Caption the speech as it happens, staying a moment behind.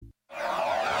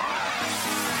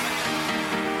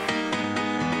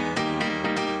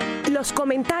Los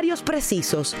comentarios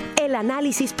precisos, el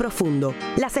análisis profundo,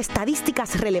 las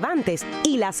estadísticas relevantes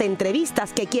y las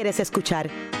entrevistas que quieres escuchar.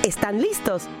 ¿Están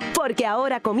listos? Porque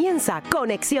ahora comienza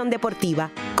Conexión Deportiva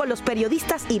con los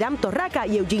periodistas Irán Torraca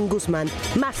y Eugene Guzmán,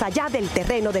 más allá del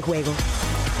terreno de juego.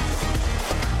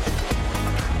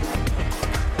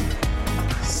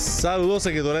 Saludos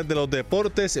seguidores de los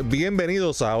deportes,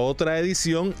 bienvenidos a otra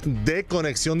edición de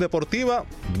Conexión Deportiva.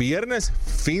 Viernes,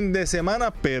 fin de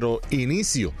semana, pero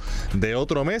inicio de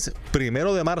otro mes,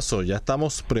 1 de marzo. Ya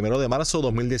estamos 1 de marzo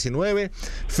 2019,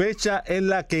 fecha en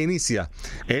la que inicia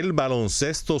el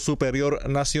baloncesto superior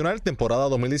nacional, temporada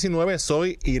 2019.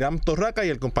 Soy Irán Torraca y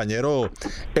el compañero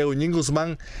Eugene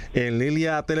Guzmán en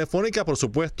línea telefónica. Por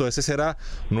supuesto, ese será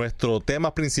nuestro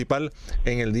tema principal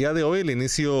en el día de hoy, el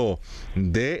inicio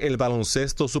del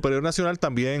baloncesto superior nacional.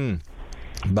 También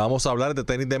vamos a hablar de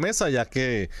tenis de mesa, ya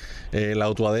que la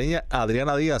utuadeña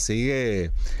Adriana Díaz sigue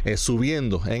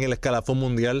subiendo en el escalafón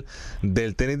mundial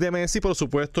del tenis de mesa. Y por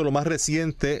supuesto lo más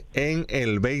reciente en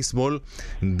el béisbol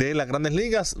de las Grandes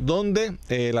Ligas, donde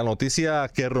la noticia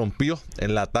que rompió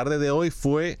en la tarde de hoy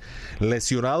fue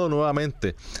lesionado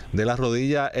nuevamente de la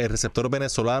rodilla el receptor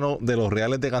venezolano de los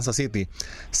Reales de Kansas City,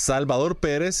 Salvador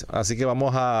Pérez. Así que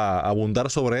vamos a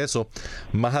abundar sobre eso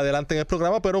más adelante en el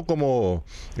programa, pero como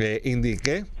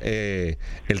indiqué,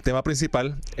 el tema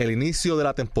principal, el inicio de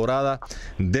la temporada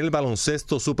del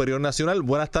baloncesto superior nacional.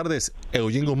 Buenas tardes,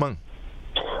 Eugene Guzmán.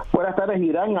 Buenas tardes,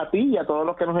 Irán, a ti y a todos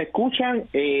los que nos escuchan.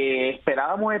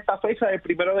 Esperábamos esta fecha del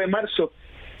 1 de marzo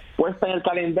puesta en el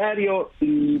calendario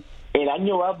y el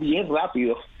año va bien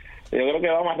rápido. Yo creo que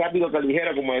va más rápido que el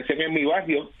ligero, como decían en mi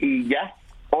barrio, y ya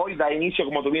hoy da inicio,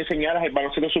 como tú bien señalas, el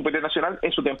baloncesto superior nacional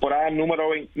en su temporada número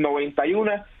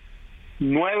 91.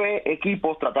 9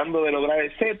 equipos tratando de lograr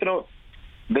el cetro.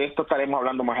 De esto estaremos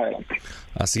hablando más adelante.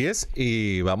 Así es,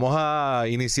 y vamos a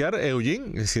iniciar,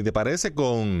 Eugene, si te parece,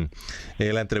 con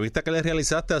la entrevista que le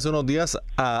realizaste hace unos días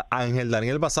a Ángel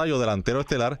Daniel Basayo, delantero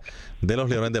estelar de los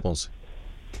Leones de Ponce.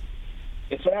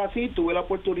 Eso es así. Tuve la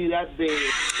oportunidad de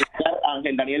estar a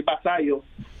Ángel Daniel Basayo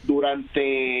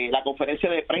durante la conferencia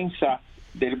de prensa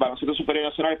del baloncesto superior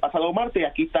nacional el pasado martes, y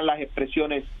aquí están las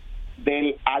expresiones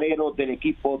del alero del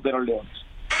equipo de los Leones.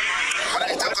 Ahora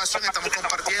en esta ocasión estamos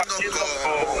compartiendo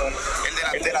con el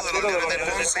delantero de los Leones de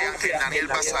Ponce, Ángel Daniel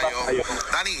Basayo.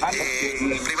 Dani,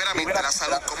 primeramente la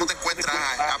salud, ¿cómo te encuentras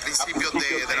a principios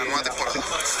de la nueva temporada?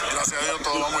 Gracias a Dios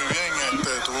todo va muy bien,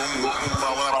 tuve una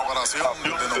buena preparación,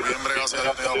 desde noviembre gracias a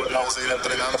Dios tengo la oportunidad de seguir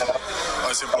entrenando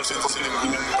al 100% sin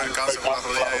ningún percance con la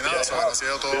rodilla ni nada. Gracias a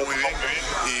Dios todo muy bien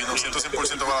y nos siento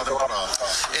 100% para la temporada.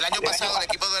 El año pasado el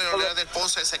equipo de los Leones del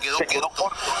Ponce se quedó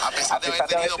corto, a pesar de haber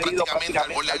tenido prácticamente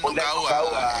al borde del knockout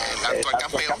el actual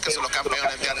campeón, que son los campeones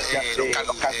los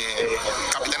capitanes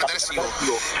de Recibo.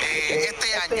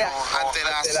 Este año, ante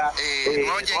las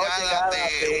nuevas llegadas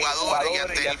de jugadores y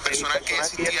ante el personal que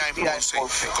existía en Ponce,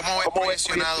 ¿cómo ves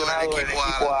proyeccionado el equipo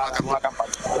a la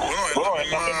campaña? Bueno,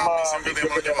 es la misma siempre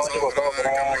tenemos el año pasado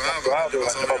para ganar el campeonato. El año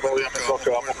pasado obviamente nos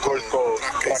quedamos cortos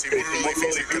tras que hicimos lo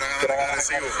difícil que era ganar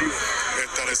Recibo.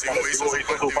 Recibo hizo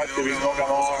su parte y vino,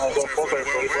 ganó 2 cosas,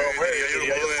 después el juego fue y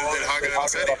ya del jaque de la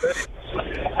serie.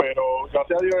 Pero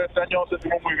gracias a Dios este año nos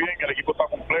sentimos muy bien, el equipo está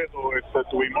completo,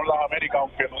 tuvimos las Américas,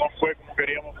 aunque no nos fue como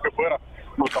queríamos que fuera,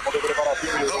 nos estamos de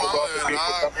preparación y yo creo que va a ser muy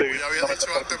importante. Ya había dicho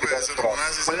antes, pues se tomó una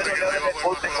decisión de que no iba a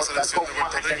poder más con la selección de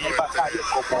Puerto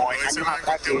Rico. Como en años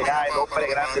acá, que era el hombre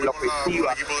grande en la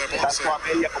ofensiva, tanto a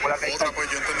media como la que otra,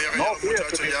 pues yo entendía que ya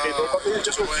los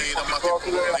muchachos necesitan más tiempo,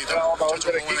 necesitan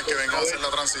muchachos jóvenes que vengan a hacer la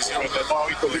transición. Yo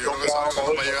creo que sabemos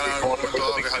que va a llegar a algún momento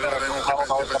dado que es algo que tenemos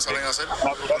que pensar en hacer,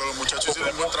 pero los muchachos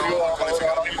hicieron un buen trabajo para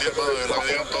cualificar a mundial, de verdad que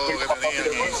dieron todo lo que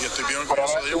tenían y estoy bien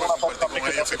orgulloso de ellos, porque compartí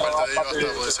con ellos, fui parte de ellos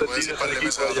hasta se puede decir par de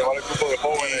meses atrás.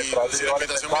 Y si la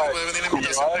invitación puede venir la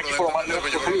invitación, pero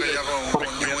pues yo creo que ya con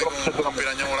Jun y con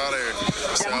Piraña Morales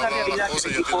se ha hablado las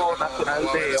cosas y yo entiendo que no va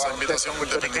a haber esa invitación,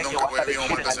 dependiendo de que juegue bien o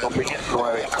mal que sea.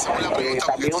 Hacemos la pregunta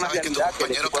porque tú sabes que tu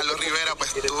compañero Carlos Rivera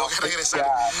pues tuvo que regresar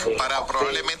para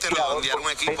probablemente redondear un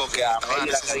equipo que estaba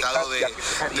necesitado de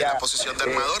la posición de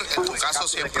armador. En tu caso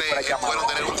siempre es bueno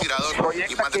tener un tirador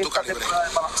y más de tu calibre.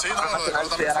 Sí, no, también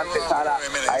fue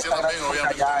emergencia también,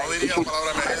 obviamente. No diría la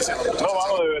palabra emergencia. No,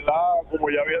 vamos, de verdad, como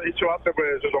ya había dicho antes, pues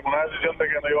se tomó una decisión de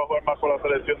que no iba a jugar más con la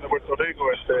selección de Puerto Rico.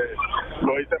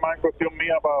 Lo hice más en cuestión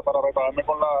mía para prepararme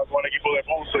con el equipo de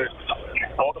Ponce.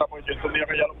 Otra, pues yo entendía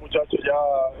que ya los muchachos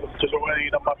jóvenes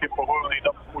necesitan más tiempo juego,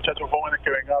 necesitan muchachos jóvenes que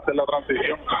vengan a hacer la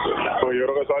transición. Pues yo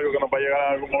creo que eso es algo que nos va a llegar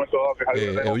en algún momento dado, que es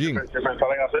algo que pensar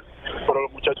en hacer. Pero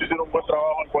los muchachos hicieron un buen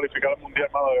trabajo en cualificar al Mundial,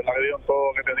 hermano, de verdad que dieron todo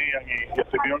lo que tenían y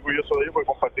estoy muy orgulloso de ellos porque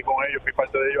compartí con ellos, fui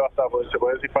parte de ellos hasta, pues, se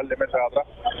puede decir, un par de meses atrás.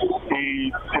 Y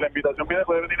si la invitación viene,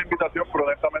 puede venir la invitación, pero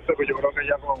honestamente pues yo creo que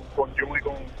ya con Jun y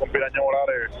con Piraña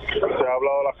Morales se ha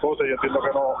hablado las cosas y yo entiendo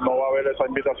que no va a haber esa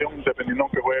invitación dependiendo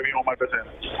aunque juegue bien o mal PCN.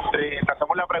 Te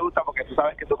hacemos la pregunta porque tú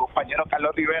sabes que tu compañero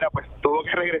Carlos Rivera pues tuvo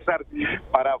que regresar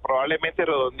para probablemente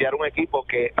redondear un equipo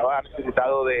que estaba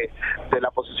necesitado de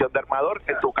la posición de armador.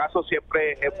 En tu caso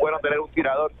siempre es bueno tener un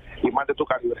tirador y más de tu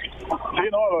calibre. Sí,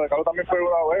 no, lo de Carlos también fue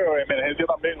una emergencia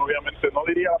también, obviamente, no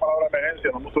diría la palabra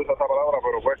emergencia, no me gusta esa palabra,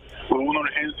 pero pues hubo una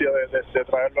urgencia de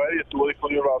traerlo a él y estuvo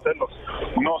disponible para hacerlo.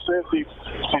 No sé si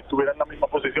estuviera en la misma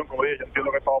posición, como dije, yo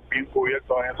entiendo que estamos bien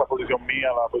cubiertos en esa posición mía,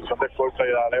 la posición de escolta y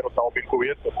de alero, estamos bien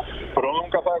cubiertos, pero uno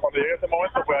nunca sabe, cuando llegue ese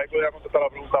momento, pues ahí podría contestar la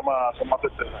pregunta con más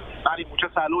certeza. Dari, mucha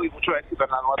salud y mucho éxito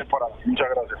en la nueva temporada. Muchas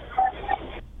gracias.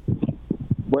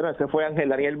 Bueno, ese fue Ángel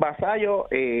Daniel Vasallo,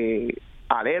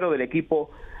 alero del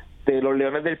equipo de los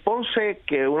Leones del Ponce,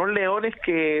 que unos Leones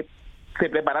que se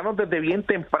prepararon desde bien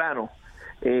temprano,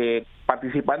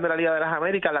 participando en la Liga de las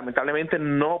Américas. Lamentablemente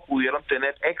no pudieron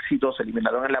tener éxito, se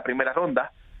eliminaron en la primera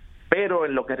ronda, pero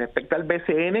en lo que respecta al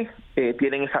BCN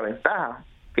tienen esa ventaja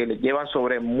que les llevan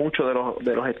sobre muchos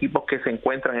de los equipos que se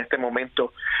encuentran en este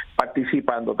momento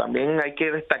participando. También hay que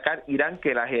destacar, Irán,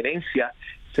 que la gerencia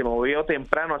se movió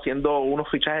temprano haciendo unos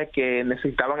fichajes que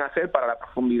necesitaban hacer para la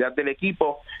profundidad del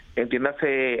equipo,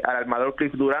 entiéndase al armador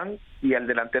Cliff Durán y al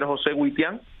delantero José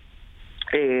Huitián.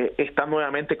 Están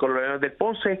nuevamente con los Leones del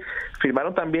Ponce.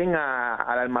 Firmaron también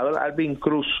al armador Alvin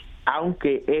Cruz,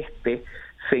 aunque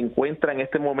se encuentra en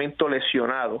este momento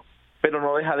lesionado, pero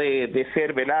no deja de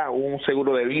ser, ¿verdad?, un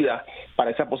seguro de vida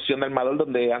para esa posición de armador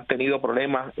donde han tenido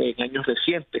problemas en años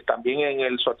recientes. También en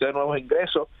el sorteo de nuevos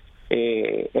ingresos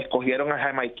escogieron al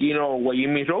jamaiquino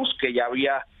Wayne Rose, que ya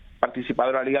había participado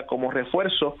en la liga como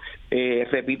refuerzo.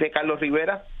 Repite Carlos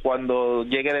Rivera cuando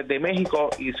llegue desde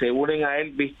México y se unen a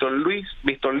él Víctor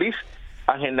Liz,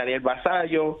 Ángel Daniel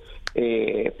Vasallo,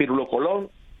 Pirulo Colón.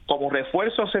 Como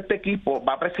refuerzos, este equipo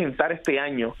va a presentar este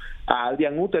año a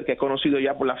Adrian Uter, que es conocido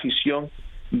ya por la afición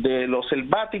de los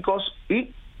selváticos,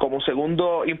 y como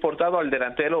segundo importado al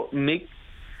delantero Nick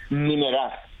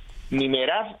Nimeraz.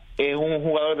 Nimeraz es un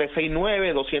jugador de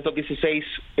 6'9", 216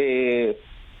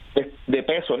 de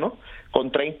peso, ¿no?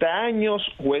 Con 30 años,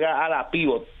 juega a la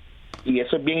pivot, y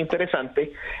eso es bien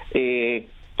interesante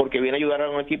porque viene a ayudar a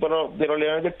un equipo de los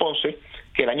Leones del Ponce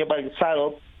que el año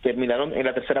pasado terminaron en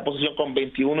la tercera posición con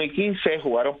 21-15,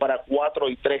 jugaron para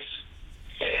 4-3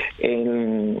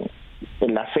 en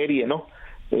la serie, ¿no?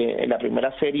 En la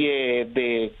primera serie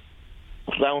de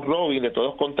round robin, de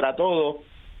todos contra todos,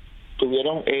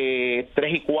 tuvieron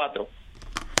 3-4.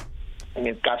 En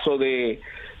el caso de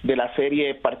la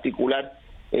serie particular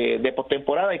de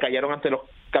postemporada, y cayeron ante los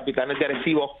Capitanes de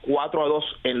Arecibo 4-2,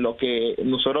 en lo que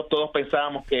nosotros todos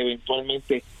pensábamos que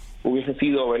eventualmente hubiese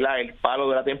sido, ¿verdad?, el palo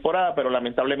de la temporada, pero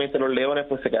lamentablemente los Leones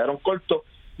pues se quedaron cortos,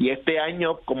 y este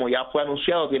año, como ya fue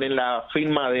anunciado, tienen la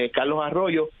firma de Carlos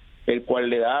Arroyo, el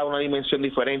cual le da una dimensión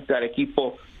diferente al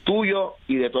equipo tuyo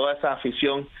y de toda esa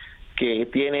afición que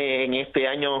tiene en este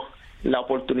año la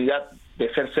oportunidad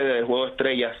de ser sede del Juego de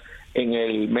Estrellas en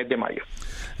el mes de mayo.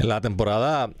 En la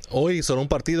temporada, hoy solo un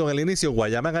partido en el inicio,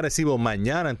 Guayama en Arecibo.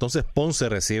 Mañana entonces Ponce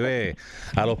recibe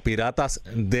a los Piratas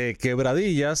de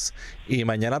Quebradillas, y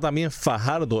mañana también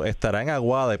Fajardo estará en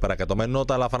Aguada. Y para que tomen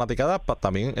nota la fanaticada,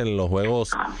 también en los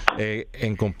juegos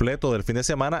en completo del fin de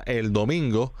semana, el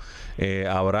domingo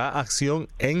habrá acción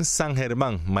en San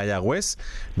Germán, Mayagüez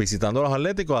visitando a los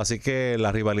Atléticos, así que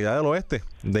la rivalidad del oeste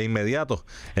de inmediato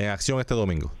en acción este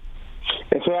domingo.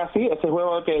 Eso es así, ese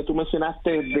juego que tú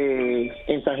mencionaste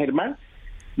en San Germán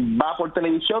va por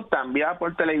televisión, también va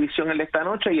por televisión el de esta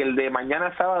noche, y el de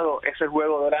mañana sábado es el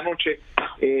juego de la noche,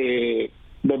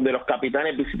 donde los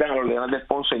Capitanes visitan a los Leones del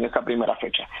Ponce en esta primera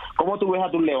fecha. ¿Cómo tú ves a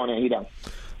tus Leones, Irán?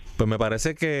 Pues me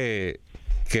parece que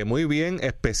muy bien,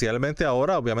 especialmente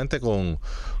ahora, obviamente con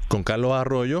Carlos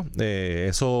Arroyo.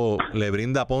 Eso le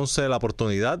brinda a Ponce la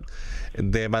oportunidad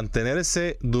de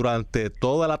mantenerse durante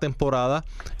toda la temporada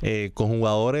con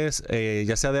jugadores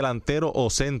ya sea delantero o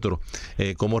centro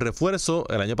como refuerzo.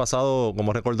 El año pasado,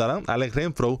 como recordarán, Alex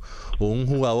Renfro, un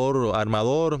jugador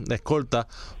armador, escolta,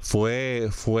 fue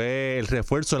el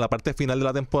refuerzo en la parte final de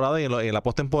la temporada y en la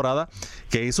postemporada,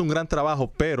 que hizo un gran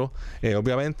trabajo, pero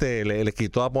obviamente le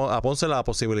quitó a Ponce la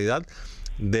posibilidad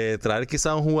de traer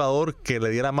quizá un jugador que le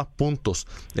diera más puntos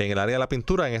en el área de la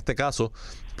pintura. En este caso,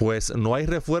 pues no hay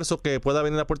refuerzo que pueda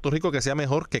venir a Puerto Rico que sea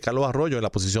mejor que Carlos Arroyo en la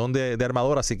posición de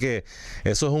armador, así que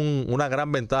eso es una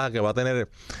gran ventaja que va a tener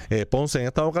Ponce en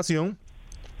esta ocasión.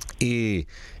 Y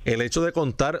el hecho de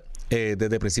contar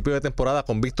desde el principio de temporada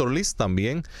con Víctor Liz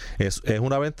también es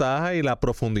una ventaja, y la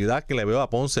profundidad que le veo a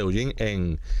Ponce, Eugene,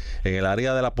 en el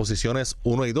área de las posiciones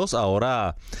 1 y 2.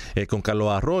 Ahora con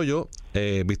Carlos Arroyo,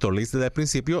 Víctor Liz desde el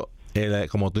principio,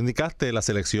 como tú indicaste, la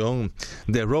selección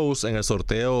de Rose en el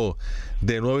sorteo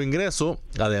de nuevo ingreso.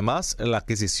 Además, la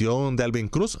adquisición de Alvin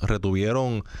Cruz,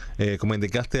 retuvieron, como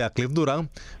indicaste, a Cliff Durán.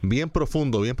 Bien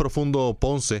profundo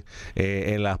Ponce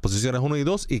en las posiciones 1 y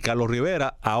 2. Y Carlos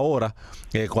Rivera, ahora,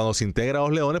 cuando se integra a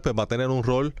los Leones, pues va a tener un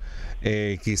rol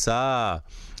quizá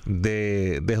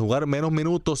de jugar menos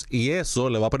minutos, y eso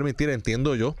le va a permitir,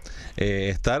 entiendo yo,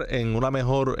 estar en una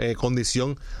mejor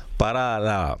condición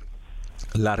para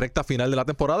la recta final de la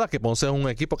temporada, que Ponce es un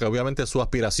equipo que obviamente su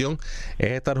aspiración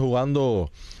es estar jugando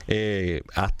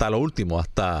hasta lo último,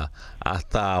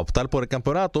 hasta optar por el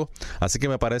campeonato. Así que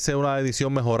me parece una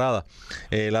edición mejorada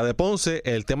la de Ponce.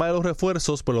 El tema de los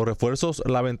refuerzos, pues los refuerzos,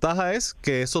 la ventaja es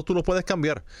que eso tú lo puedes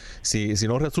cambiar. Si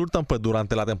no resultan, pues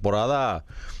durante la temporada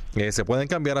se pueden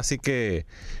cambiar. Así que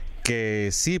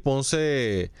sí,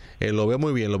 Ponce lo ve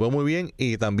muy bien,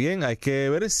 y también hay que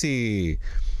ver si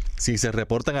se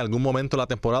reporta en algún momento de la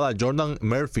temporada Jordan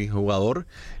Murphy, jugador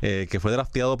que fue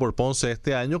drafteado por Ponce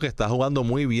este año, que está jugando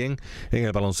muy bien en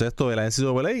el baloncesto de la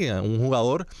NCAA, un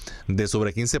jugador de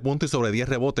sobre 15 puntos y sobre 10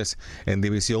 rebotes en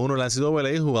División 1 de la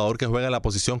NCAA, jugador que juega en la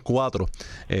posición 4,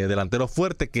 delantero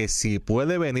fuerte, que si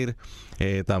puede venir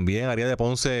también haría de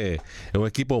Ponce un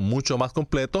equipo mucho más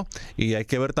completo. Y hay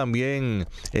que ver también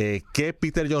que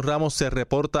Peter John Ramos se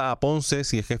reporta a Ponce,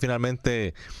 si es que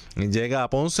finalmente llega a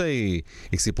Ponce, y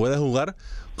si puede jugar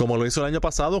como lo hizo el año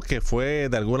pasado, que fue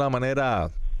de alguna manera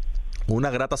una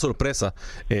grata sorpresa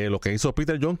lo que hizo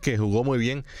Peter John, que jugó muy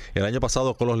bien el año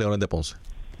pasado con los Leones de Ponce.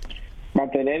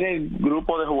 Mantener el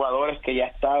grupo de jugadores que ya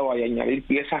estaba y añadir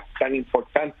piezas tan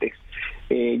importantes,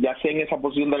 ya sea en esa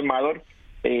posición de armador,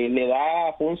 le da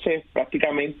a Ponce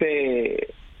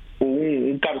prácticamente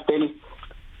un cartel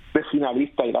de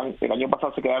finalista. El año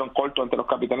pasado se quedaron cortos ante los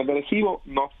Capitanes de Arecibo,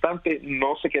 no obstante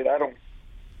no se quedaron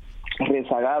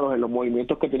rezagados en los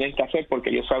movimientos que tenían que hacer,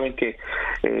 porque ellos saben que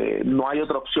no hay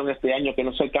otra opción este año que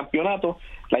no sea el campeonato.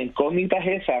 La incógnita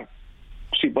es esa,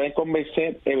 si pueden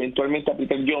convencer eventualmente a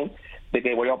Peter John de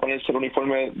que vuelva a ponerse el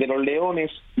uniforme de los Leones,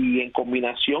 y en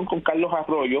combinación con Carlos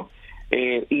Arroyo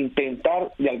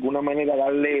intentar de alguna manera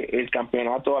darle el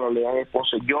campeonato a los Leones de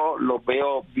Ponce. Yo los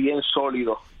veo bien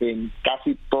sólidos en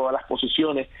casi todas las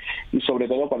posiciones, y sobre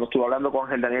todo cuando estuve hablando con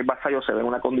el Daniel Basayo, se ve en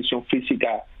una condición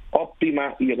física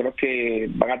óptima, y yo creo que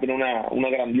van a tener una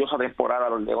grandiosa temporada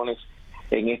los Leones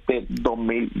en este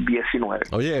 2019.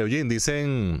 Oye, Eugene,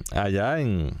 dicen allá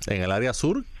en el área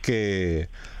sur que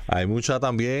hay mucha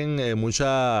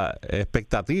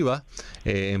expectativa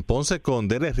en Ponce con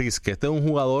Derek Riz, que este es un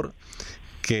jugador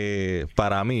que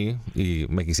para mí, y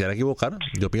me quisiera equivocar,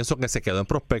 yo pienso que se quedó en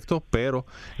prospecto, pero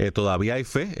todavía hay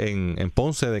fe en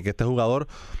Ponce de que este jugador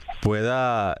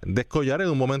pueda descollar. En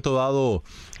un momento dado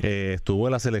estuvo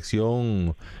en la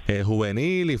selección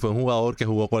juvenil, y fue un jugador que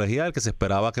jugó colegial, que se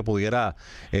esperaba que pudiera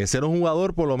ser un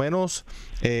jugador por lo menos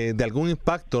de algún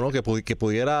impacto, ¿no? que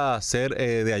pudiera ser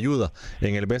de ayuda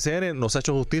en el BCN. No se ha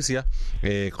hecho justicia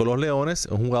con los Leones.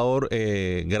 Un jugador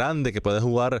grande que puede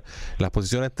jugar las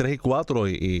posiciones 3 y 4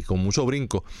 y con mucho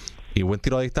brinco y buen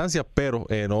tiro a distancia, pero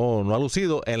no ha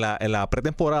lucido. En la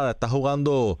pretemporada está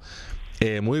jugando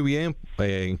muy bien,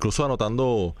 incluso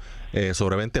anotando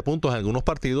sobre 20 puntos en algunos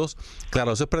partidos.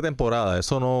 Claro, eso es pretemporada,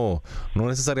 eso no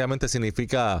necesariamente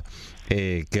significa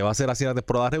que va a ser así en la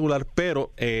temporada regular,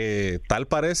 pero tal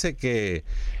parece que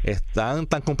están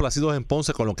tan complacidos en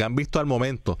Ponce con lo que han visto al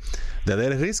momento de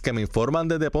Derek Riz, que me informan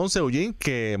desde Ponce, Eugene,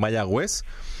 que Mayagüez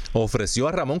ofreció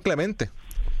a Ramón Clemente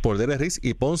por Derek Riz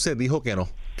y Ponce dijo que no.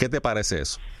 ¿Qué te parece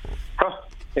eso?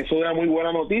 Eso es una muy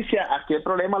buena noticia. Aquí el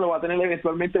problema lo va a tener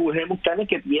eventualmente Wilhelm Mustani,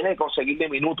 que tiene que conseguir de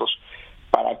minutos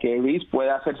para que Riz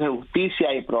pueda hacerse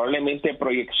justicia y probablemente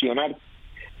proyeccionar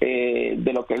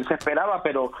de lo que él se esperaba.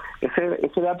 Pero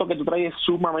ese dato que tú traes es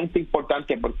sumamente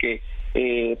importante, porque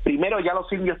primero ya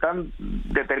los indios están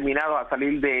determinados a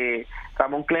salir de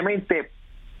Ramón Clemente,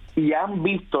 y han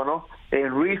visto, ¿no?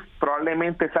 Riz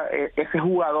probablemente ese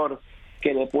jugador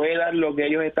que le puede dar lo que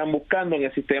ellos están buscando en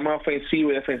el sistema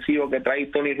ofensivo y defensivo que trae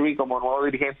Tony Ruiz como nuevo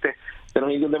dirigente de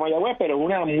los indios de Mayagüez. Pero es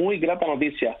una muy grata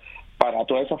noticia para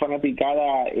toda esa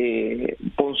fanaticada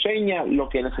ponceña. Lo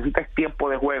que necesita es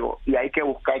tiempo de juego, y hay que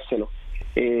buscárselo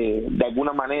de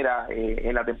alguna manera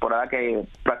en la temporada que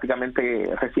prácticamente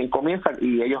recién comienza,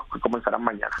 y ellos comenzarán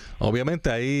mañana. Obviamente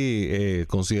hay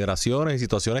consideraciones y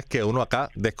situaciones que uno acá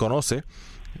desconoce,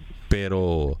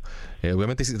 pero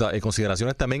obviamente hay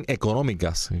consideraciones también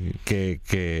económicas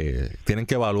que tienen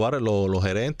que evaluar los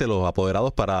gerentes, los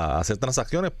apoderados para hacer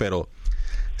transacciones, pero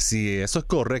si eso es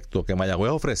correcto, que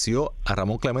Mayagüez ofreció a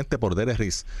Ramón Clemente por Derek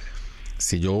Riz,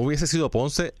 si yo hubiese sido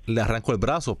Ponce, le arranco el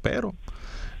brazo, pero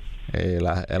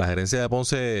la gerencia de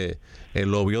Ponce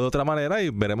lo vio de otra manera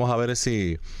y veremos a ver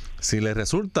si les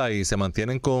resulta y se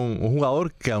mantienen con un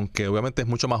jugador que, aunque obviamente es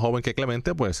mucho más joven que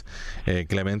Clemente, pues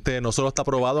Clemente no solo está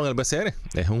aprobado en el BCN,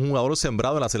 es un jugador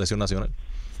sembrado en la selección nacional.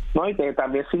 No, y que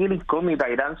también sigue la incógnita,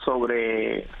 Irán,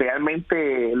 sobre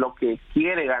realmente lo que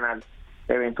quiere ganar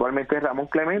eventualmente Ramón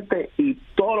Clemente, y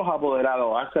todos los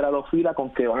apoderados han cerrado fila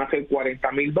con que van a ser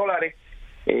 $40,000.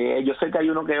 Yo sé que hay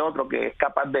uno que otro que es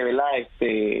capaz de, ¿verdad?,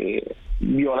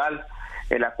 violar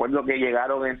el acuerdo que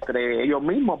llegaron entre ellos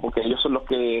mismos, porque ellos son los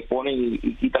que ponen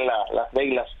y quitan las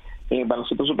reglas en el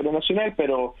baloncesto superior nacional,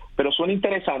 pero suena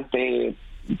interesante.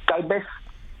 Tal vez,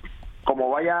 como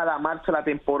vaya a la marcha la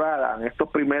temporada, en estos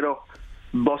primeros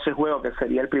 12 juegos, que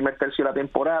sería el primer tercio de la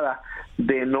temporada,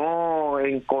 de no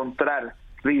encontrar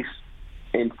Riz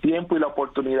el tiempo y la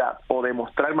oportunidad, o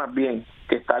demostrar más bien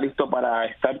que está listo para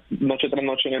estar noche tras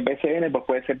noche en el BCN, pues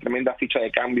puede ser tremenda ficha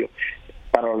de cambio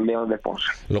para los Leones de Ponce.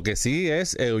 Lo que sí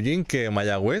es, Eugene, que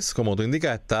Mayagüez, como tú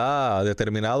indicas, está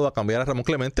determinado a cambiar a Ramón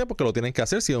Clemente porque lo tienen que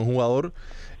hacer. Si un jugador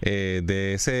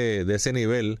de ese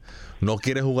nivel no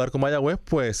quiere jugar con Mayagüez,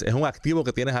 pues es un activo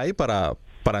que tienes ahí para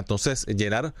entonces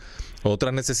llenar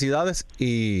otras necesidades.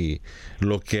 Y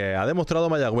lo que ha demostrado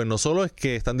Mayagüez no solo es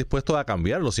que están dispuestos a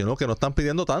cambiarlo, sino que no están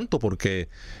pidiendo tanto, porque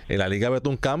en la liga vetó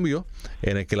un cambio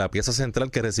en el que la pieza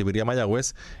central que recibiría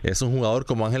Mayagüez es un jugador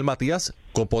como Ángel Matías,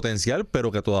 con potencial,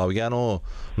 pero que todavía no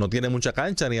tiene mucha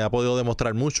cancha ni ha podido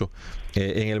demostrar mucho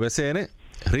en el BCN.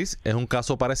 Riz es un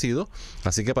caso parecido,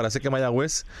 así que parece que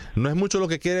Mayagüez no es mucho lo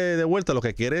que quiere de vuelta, lo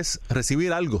que quiere es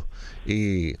recibir algo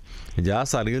y ya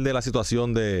salir de la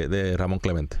situación de Ramón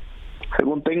Clemente.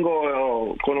 Según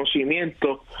tengo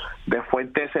conocimiento de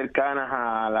fuentes cercanas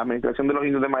a la administración de los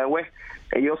Indios de Mayagüez,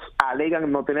 ellos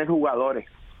alegan no tener jugadores.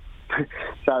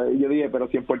 ¿Sabe? Yo dije, pero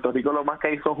si en Puerto Rico lo más que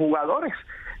hay son jugadores,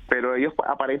 pero ellos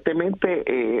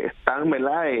aparentemente están,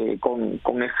 ¿verdad?,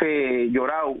 con ese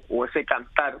llorado o ese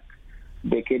cantar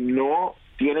de que no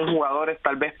tienen jugadores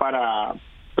tal vez para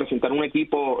presentar un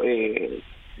equipo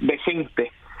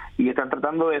decente, y están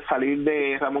tratando de salir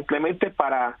de Ramón Clemente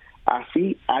para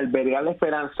así albergar la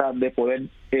esperanza de poder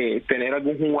tener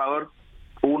algún jugador,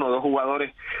 1 o 2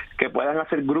 jugadores que puedan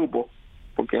hacer grupo,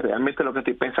 porque realmente lo que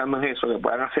estoy pensando es eso, que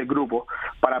puedan hacer grupos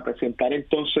para presentar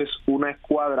entonces una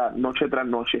escuadra noche tras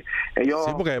noche. Ellos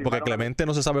sí, porque Clemente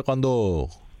no se sabe cuándo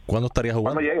estaría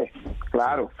jugando. Cuando llegue,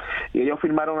 claro. Y ellos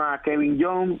firmaron a Kevin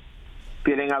Jones,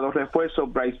 tienen a 2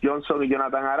 refuerzos, Bryce Johnson y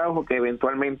Jonathan Araujo, que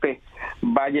eventualmente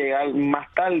va a llegar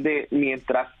más tarde.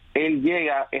 Mientras él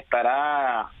llega,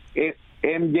 estará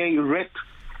MJ Red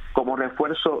como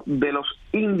refuerzo de los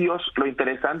Indios. Lo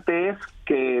interesante es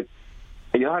que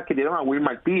ellos adquirieron a Will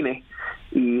Martínez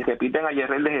y repiten a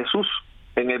Yerrel de Jesús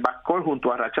en el backcourt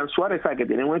junto a Rachan Suárez, ¿sabes? Que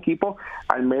tienen un equipo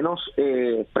al menos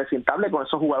presentable con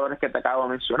esos jugadores que te acabo de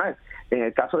mencionar. En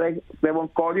el caso de Devon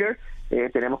Collier,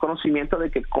 tenemos conocimiento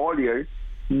de que Collier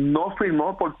no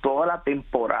firmó por toda la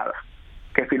temporada,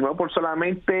 que firmó por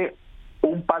solamente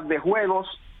un par de juegos.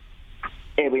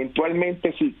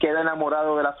 Eventualmente, si queda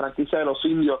enamorado de la franquicia de los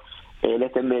Indios,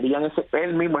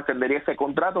 él mismo extendería ese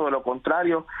contrato. De lo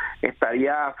contrario,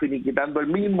 estaría finiquitando el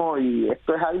mismo, y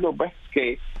esto es algo pues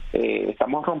que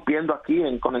estamos rompiendo aquí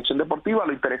en Conexión Deportiva.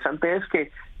 Lo interesante es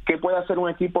que ¿qué puede hacer un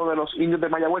equipo de los Indios de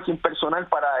Mayagüez sin personal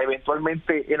para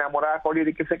eventualmente enamorar a Collier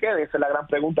y que se quede? Esa es la gran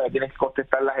pregunta que tiene que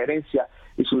contestar la gerencia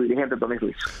y su dirigente Tony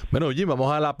Ruiz. Bueno, Jim,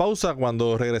 vamos a la pausa.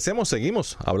 Cuando regresemos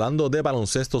seguimos hablando de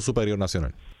baloncesto superior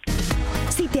nacional.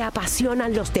 Si te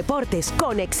apasionan los deportes,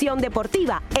 Conexión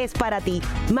Deportiva es para ti,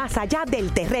 más allá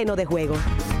del terreno de juego.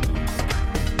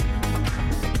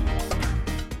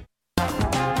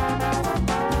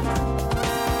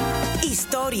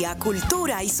 Historia,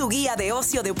 cultura y su guía de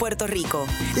ocio de Puerto Rico.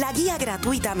 La guía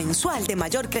gratuita mensual de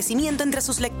mayor crecimiento entre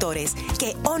sus lectores,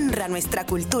 que honra nuestra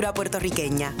cultura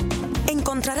puertorriqueña.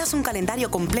 Encontrarás un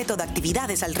calendario completo de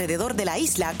actividades alrededor de la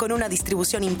isla con una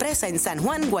distribución impresa en San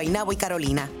Juan, Guaynabo y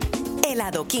Carolina. El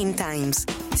Adoquín Times.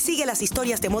 Sigue las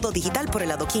historias de modo digital por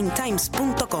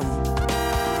eladoquintimes.com.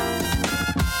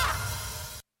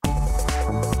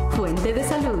 Fuente de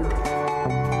salud.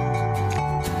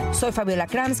 Soy Fabiola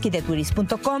Kramsky de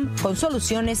Turis.com con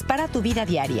soluciones para tu vida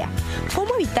diaria.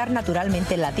 ¿Cómo evitar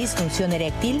naturalmente la disfunción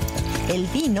eréctil? El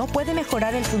vino puede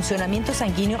mejorar el funcionamiento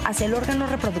sanguíneo hacia el órgano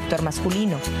reproductor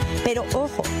masculino. Pero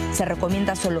ojo, se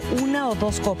recomienda solo 1 o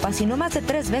 2 copas y no más de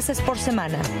 3 veces por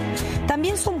semana.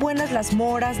 También son buenas las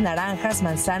moras, naranjas,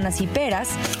 manzanas y peras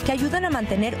que ayudan a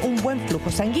mantener un buen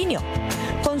flujo sanguíneo.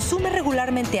 Consume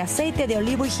regularmente aceite de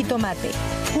olivo y jitomate.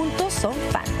 Juntos son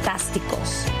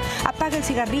fantásticos. Apaga el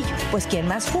cigarrillo, pues quien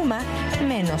más fuma,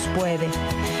 menos puede.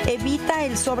 Evita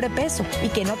el sobrepeso y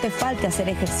que no te falte hacer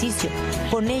ejercicio.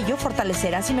 Con ello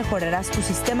fortalecerás y mejorarás tu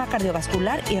sistema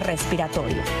cardiovascular y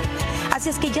respiratorio. Así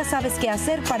es que ya sabes qué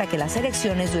hacer para que las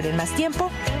erecciones duren más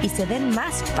tiempo y se den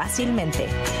más fácilmente.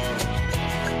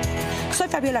 Soy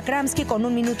Fabiola Kramsky con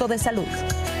Un Minuto de Salud,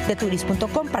 de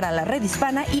turis.com para la red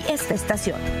hispana y esta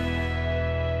estación.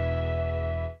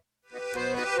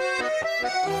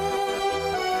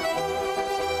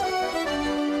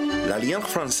 La Alliance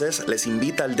Française les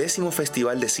invita al 10º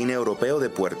Festival de Cine Europeo de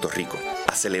Puerto Rico,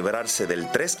 a celebrarse del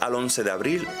 3 al 11 de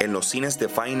abril en los cines de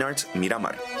Fine Arts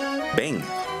Miramar. Ven,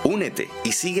 únete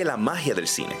y sigue la magia del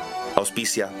cine.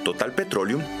 Auspicia Total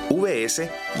Petroleum,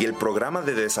 VS y el Programa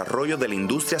de Desarrollo de la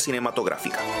Industria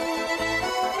Cinematográfica.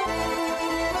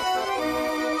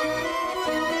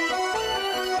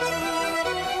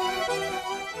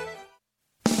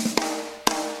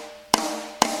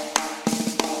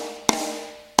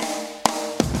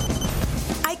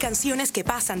 Canciones que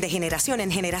pasan de generación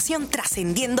en generación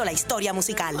trascendiendo la historia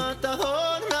musical.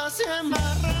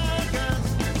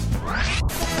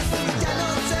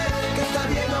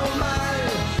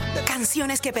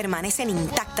 Canciones que permanecen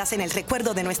intactas en el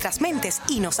recuerdo de nuestras mentes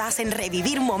y nos hacen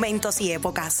revivir momentos y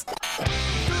épocas.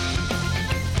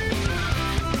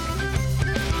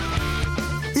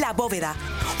 La Bóveda,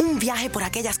 un viaje por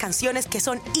aquellas canciones que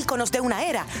son íconos de una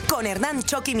era, con Hernán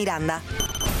Choqui Miranda.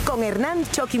 Con Hernán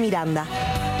Choqui Miranda.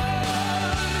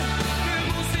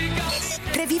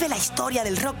 Revive la historia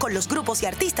del rock con los grupos y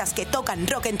artistas que tocan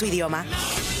rock en tu idioma.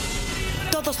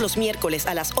 Todos los miércoles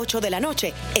a las 8 de la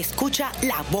noche, escucha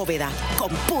La Bóveda, con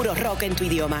puro rock en tu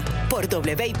idioma, por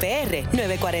WIPR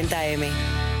 940M.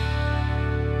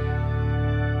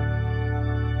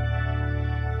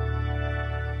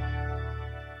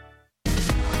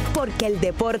 Porque el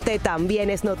deporte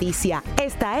también es noticia.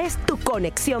 Esta es tu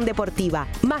Conexión Deportiva,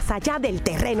 más allá del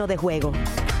terreno de juego.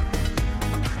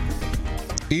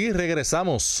 Y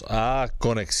regresamos a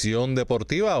Conexión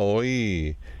Deportiva,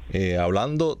 hoy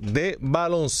hablando de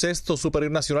baloncesto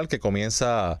superior nacional, que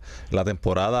comienza la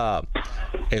temporada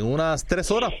en unas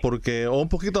 3 horas, o un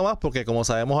poquito más, porque como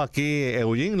sabemos aquí,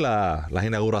 Eugene, las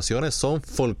inauguraciones son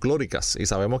folclóricas, y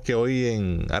sabemos que hoy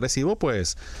en Arecibo,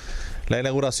 pues la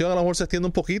inauguración a lo mejor se extiende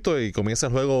un poquito y comienza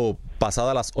el juego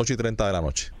pasada las 8:30 de la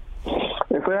noche.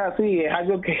 Eso es así, es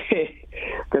algo que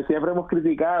siempre hemos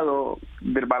criticado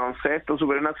del baloncesto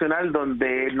superior nacional,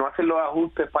 donde no hacen los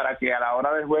ajustes para que a la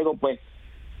hora del juego, pues,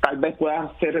 tal vez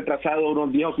pueda ser retrasado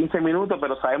unos 10 o 15 minutos,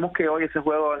 pero sabemos que hoy ese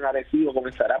juego en Arecibo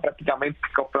comenzará prácticamente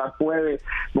con las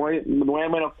 9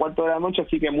 menos cuarto de la noche,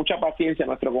 así que mucha paciencia a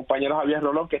nuestro compañero Javier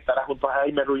Rolón, que estará junto a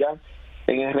Jaime Rullán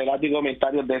en el relato y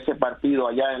comentarios de ese partido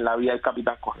allá en la vía del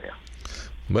Capitán Correa.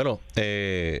 Bueno,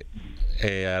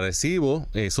 Arecibo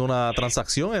hizo una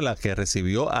transacción en la que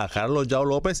recibió a Carlos Yao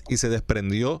López y se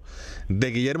desprendió de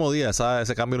Guillermo Díaz.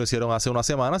 Ese cambio lo hicieron hace unas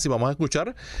semanas, y vamos a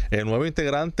escuchar el nuevo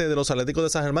integrante de los Atléticos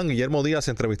de San Germán, Guillermo Díaz,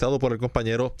 entrevistado por el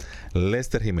compañero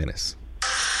Lester Jiménez.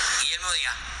 Guillermo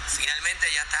Díaz, finalmente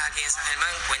ya estás aquí en San Germán.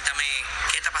 Cuéntame,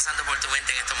 ¿qué está pasando por tu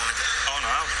mente en estos momentos? No,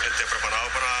 nada, preparado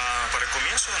para el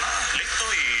comienzo, nada, listo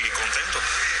y contento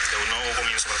de un nuevo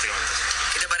comienzo prácticamente.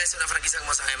 ¿Qué te parece una franquicia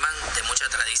como San Germán, de mucha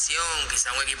tradición,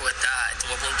 quizá un equipo que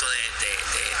estuvo a punto de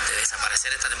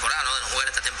desaparecer esta temporada, ¿no? De no jugar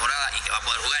esta temporada y que va a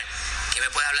poder jugar? ¿Qué me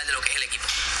puedes hablar de lo que es el equipo?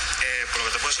 Por lo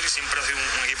que te puedo decir, siempre ha sido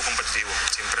un equipo competitivo,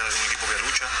 siempre ha sido un equipo que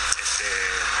lucha,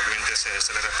 obviamente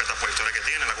se le respeta por la historia que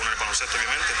tiene, la cuna del baloncesto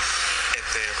obviamente,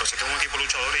 pero sé que es un equipo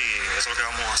luchador y eso es lo que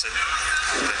vamos a hacer.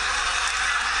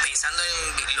 Pensando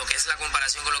en lo que es la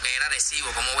comparación con lo que era Arecibo,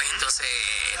 ¿cómo ves entonces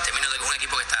en términos de que es un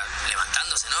equipo que está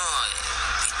levantándose, ¿no?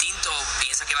 Distinto,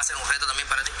 ¿piensas que va a ser un reto también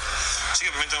para ti? Sí,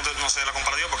 obviamente no sé la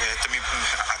comparativa porque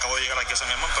acabo de llegar aquí a San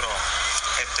Germán, pero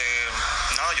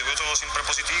nada, yo veo todo siempre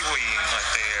positivo y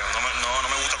no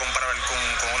me gusta comparar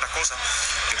con otras cosas.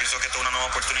 Yo pienso que esto es una nueva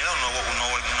oportunidad, un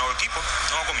nuevo equipo, un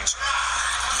nuevo comienzo.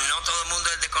 No todo el mundo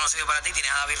es desconocido para ti.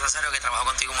 Tienes a David Rosario, que trabajó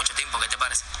contigo mucho tiempo. ¿Qué te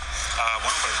parece?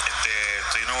 Bueno, pues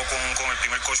estoy nuevo con el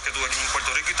primer coach que tuve aquí en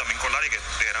Puerto Rico y también con Larry, que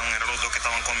eran los dos que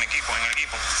estaban con mi equipo, en el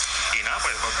equipo. Y nada,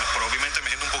 pues obviamente me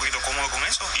siento un poquito cómodo con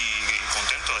eso y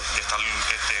contento de estar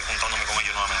juntándome con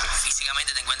ellos nuevamente.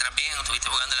 Físicamente te encuentras bien, estuviste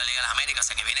jugando en la Liga de las Américas, o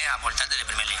sea que vienes a aportar desde el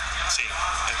primer día. Sí,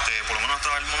 por lo menos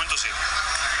hasta el momento sí.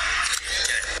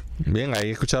 Bien, ahí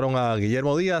escucharon a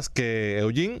Guillermo Díaz, que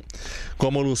Eugene,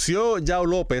 como lució Yao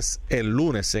López el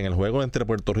lunes en el juego entre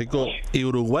Puerto Rico y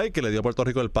Uruguay, que le dio a Puerto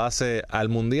Rico el pase al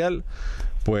Mundial,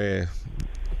 pues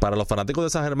para los fanáticos de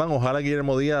San Germán, ojalá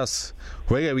Guillermo Díaz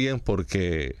juegue bien,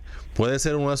 porque puede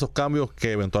ser uno de esos cambios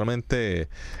que eventualmente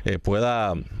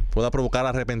pueda provocar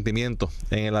arrepentimiento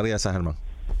en el área de San Germán.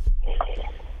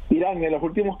 Irán, en los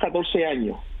últimos 14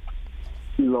 años,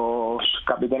 los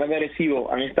Capitanes de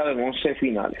Arecibo han estado en 11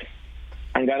 finales.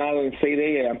 Han ganado en 6 de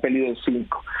ellas y han perdido en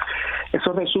 5.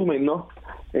 Eso resume, ¿no?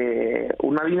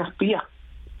 Una dinastía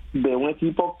de un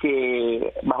equipo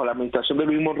que, bajo la administración de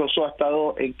Luis Monroso, ha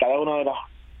estado en cada una de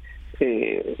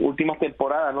las últimas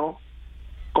temporadas, ¿no?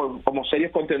 Como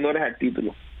serios contendores al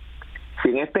título. Si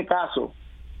en este caso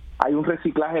hay un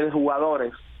reciclaje de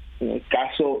jugadores, en el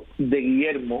caso de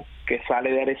Guillermo, que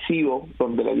sale de Arecibo,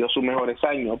 donde le dio sus mejores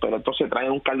años, pero entonces trae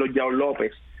a un Carlos Yao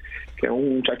López, que es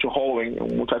un muchacho joven,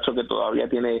 un muchacho que todavía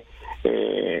tiene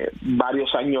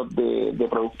varios años de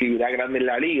productividad grande en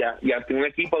la liga, y ante un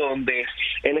equipo donde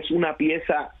él es una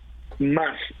pieza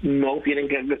más, no tienen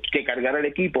que cargar al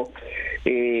equipo.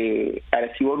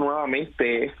 Arecibo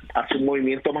nuevamente hace un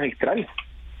movimiento magistral,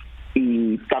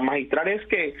 y tan magistral es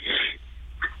que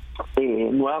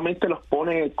nuevamente los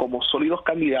pone como sólidos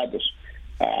candidatos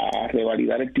a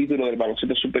revalidar el título del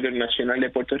baloncesto superior nacional de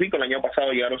Puerto Rico. El año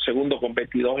pasado llegaron segundo con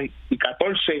 22-14,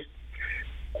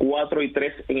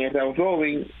 4-3 en el round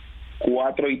robin,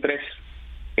 4-3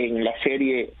 en la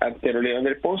serie ante los Leones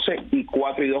del Ponce y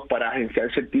 4-2 para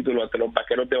agenciarse el título ante los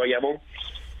Vaqueros de Bayamón.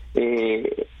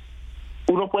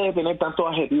 Uno puede tener tantos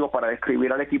adjetivos para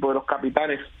describir al equipo de los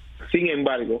Capitanes, sin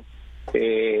embargo,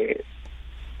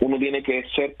 uno tiene que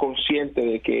ser consciente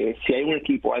de que si hay un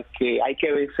equipo al que hay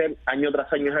que vencer año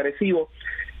tras año es Arecibo,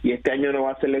 y este año no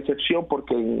va a ser la excepción,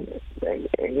 porque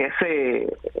en ese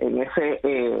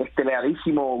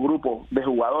estelarísimo grupo de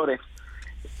jugadores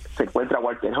se encuentra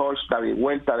Walter Horst, David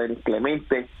Huerta, Denis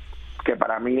Clemente, que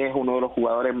para mí es uno de los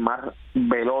jugadores más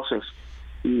veloces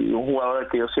y un jugador del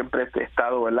que yo siempre he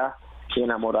estado, ¿verdad?,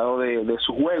 enamorado de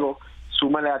su juego.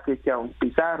 Súmale a Cristian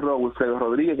Pizarro, Wilfredo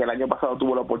Rodríguez, que el año pasado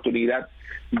tuvo la oportunidad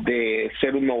de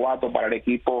ser un novato para el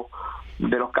equipo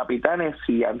de los Capitanes,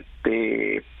 y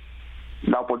ante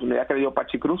la oportunidad que le dio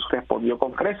Pachi Cruz respondió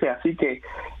con creces. Así que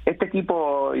este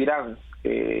equipo, Irán,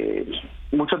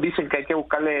 muchos dicen que hay que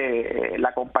buscarle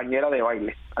la compañera de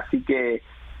baile, así que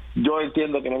yo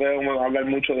entiendo que no debemos hablar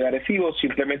mucho de Arecibo,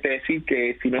 simplemente decir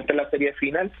que si no está en la serie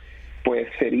final, pues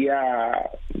sería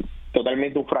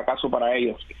totalmente un fracaso para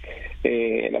ellos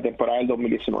la temporada del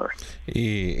 2019.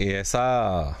 Y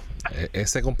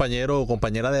ese compañero o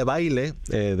compañera de baile,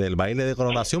 del baile de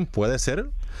coronación, puede ser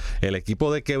el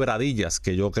equipo de Quebradillas,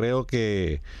 que yo creo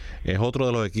que es otro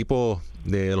de los equipos,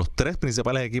 de los 3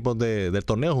 principales equipos del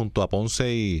torneo, junto a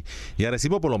Ponce y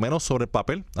Arecibo, por lo menos sobre el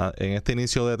papel, en este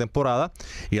inicio de temporada.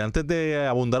 Y antes de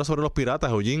abundar sobre los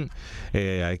Piratas, Eugene,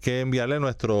 hay que enviarle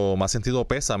nuestro más sentido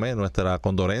pésame, nuestra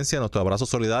condolencia, nuestro abrazo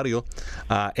solidario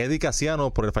a Eddie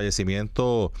Casiano por el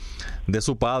fallecimiento de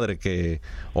su padre, que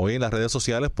hoy en las redes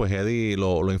sociales, pues Eddie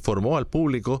lo informó al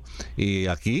público, y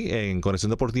aquí en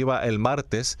Conexión Deportiva el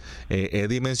martes,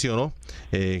 Eddie mencionó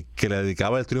que le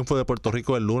dedicaba el triunfo de Puerto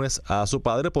Rico el lunes a su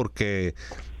padre, porque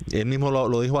él mismo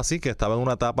lo dijo así, que estaba en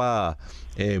una etapa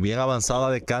bien avanzada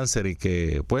de cáncer, y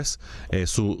que pues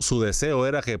su deseo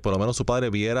era que por lo menos su padre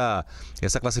viera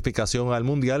esa clasificación al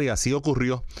Mundial, y así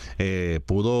ocurrió.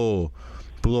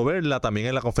 Pudo verla también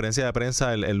en la conferencia de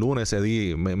prensa el lunes.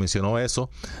 Eddie mencionó eso,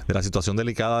 de la situación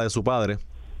delicada de su padre,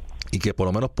 y que por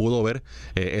lo menos pudo ver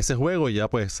ese juego, y ya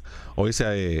pues hoy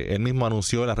él mismo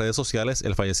anunció en las redes sociales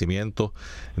el fallecimiento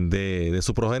de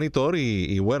su progenitor,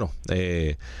 y bueno,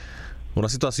 una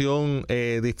situación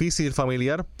difícil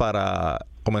familiar para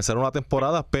comenzar una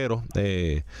temporada, pero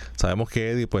sabemos que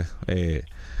Eddie pues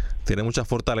tiene mucha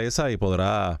fortaleza y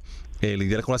podrá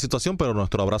lidiar con la situación, pero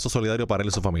nuestro abrazo solidario para él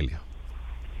y su familia.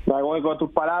 Con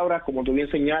tus palabras, como tú bien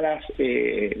señalas,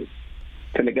 se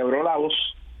le quebró la voz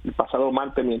el pasado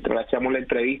martes mientras le hacíamos la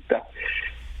entrevista,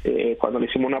 cuando le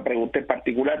hicimos una pregunta en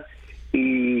particular,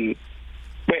 y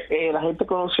pues, la gente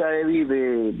conoce a Eddie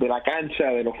de la cancha,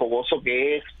 de lo fogoso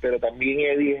que es, pero también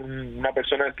Eddie es una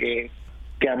persona que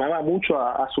amaba mucho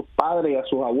a sus padres y a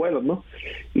sus abuelos, ¿no?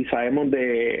 Y sabemos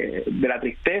de la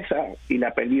tristeza y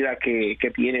la pérdida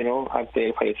que tiene, ¿no?, ante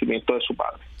el fallecimiento de su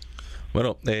padre.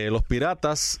 Bueno, los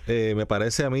Piratas, me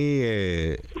parece a mí,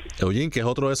 Eugene, que es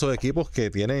otro de esos equipos que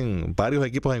tienen varios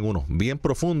equipos en uno. Bien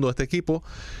profundo este equipo,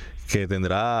 que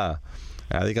tendrá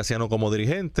a Eddie Casiano como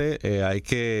dirigente. Hay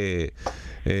que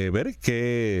ver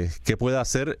qué puede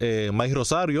hacer Mike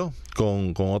Rosario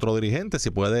con otro dirigente,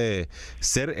 si puede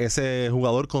ser ese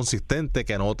jugador consistente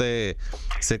que anote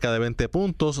cerca de 20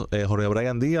 puntos. Jorge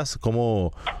Brian Díaz,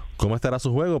 ¿cómo estará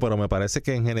su juego? Pero me parece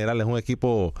que en general es un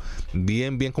equipo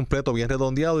bien completo, bien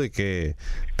redondeado, y que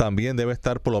también debe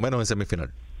estar por lo menos en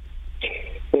semifinal.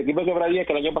 El equipo de Quebradillas,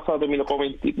 que el año pasado terminó con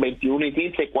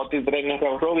 21-15, 4-3 en el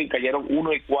round robin, cayeron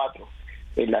 1-4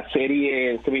 en la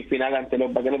serie semifinal ante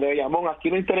los Vaqueros de Bayamón. Aquí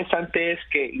lo interesante es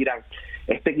que Irán,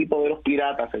 este equipo de los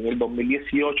Piratas en el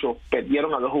 2018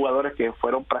 perdieron a 2 jugadores que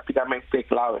fueron prácticamente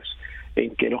claves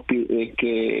en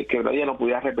que Quebradillas no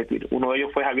pudiera repetir. Uno de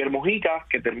ellos fue Javier Mojica,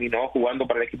 que terminó jugando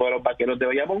para el equipo de los Vaqueros de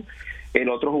Bayamón. El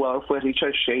otro jugador fue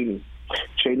Richard Shaney.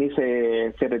 Shaney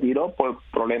se retiró por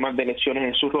problemas de lesiones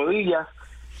en sus rodillas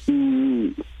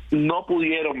y no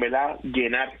pudieron, ¿verdad?,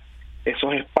 llenar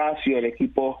esos espacios el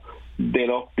equipo de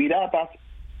los Piratas,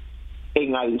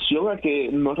 en adición a que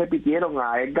no repitieron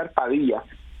a Edgar Padilla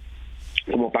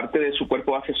como parte de su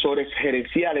cuerpo de asesores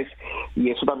gerenciales, y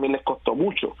eso también les costó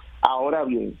mucho. Ahora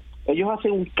bien, ellos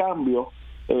hacen un cambio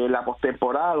en la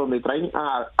postemporada donde traen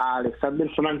a Alexander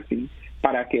Franklin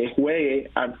para que juegue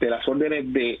ante las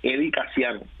órdenes de Eddie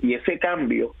Casiano, y ese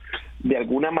cambio de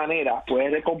alguna manera puede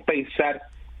recompensar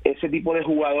ese tipo de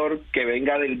jugador que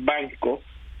venga del banco,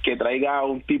 que traiga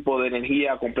un tipo de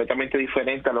energía completamente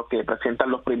diferente a lo que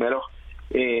presentan los primeros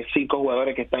 5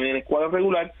 jugadores que están en el cuadro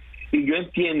regular. Y yo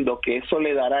entiendo que eso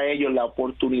le dará a ellos la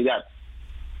oportunidad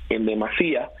en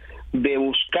demasía de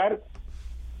buscar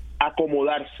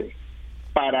acomodarse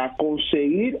para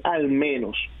conseguir al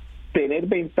menos tener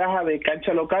ventaja de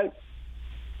cancha local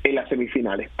en las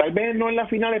semifinales. Tal vez no en las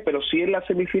finales, pero sí en las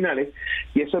semifinales,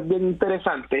 y eso es bien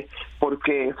interesante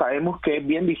porque sabemos que es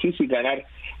bien difícil ganar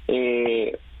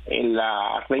en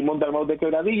la Raymond Dalmau de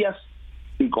Quebradillas,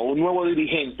 y con un nuevo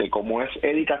dirigente como es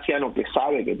Eddie Casiano, que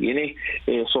sabe que tiene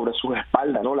sobre sus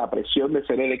espaldas, ¿no?, la presión de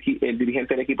ser el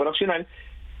dirigente del equipo nacional,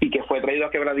 y que fue traído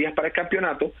a Quebradillas para el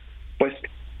campeonato. Pues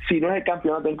si no es el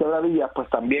campeonato en Quebradillas, pues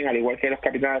también, al igual que los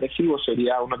Capitanes de Arecibo,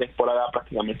 sería una temporada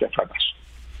prácticamente de fracaso.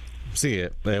 Sí,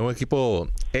 es un equipo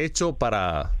hecho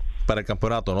para el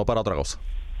campeonato, no para otra cosa.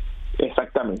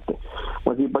 Exactamente.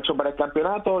 Un equipo hecho para el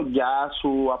campeonato. Ya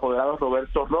su apoderado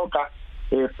Roberto Roca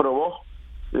probó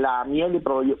la miel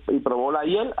y probó la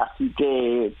hiel, así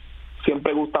que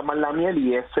siempre gusta más la miel,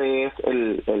 y ese es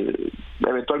el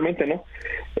eventualmente, ¿no?,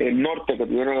 el norte que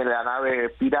tiene la nave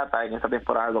pirata en esta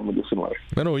temporada de 2019.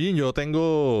 Bueno, Ullín, yo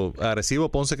tengo Arecibo,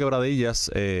 Ponce,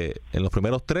 Quebradillas en los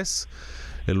primeros 3.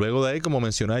 Luego de ahí, como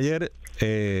mencioné ayer,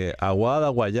 Aguada,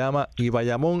 Guayama y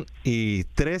Bayamón, y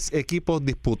 3 equipos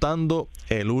disputando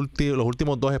los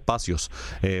últimos 2 espacios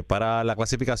para la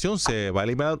clasificación. Se va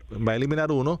a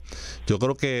eliminar uno. Yo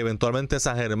creo que eventualmente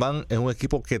San Germán es un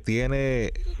equipo que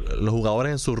tiene los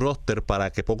jugadores en su roster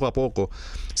para que poco a poco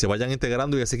se vayan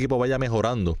integrando y ese equipo vaya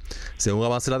mejorando según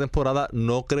avance la temporada.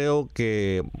 No creo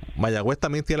que Mayagüez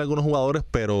también tiene algunos jugadores,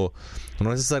 pero no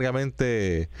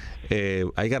necesariamente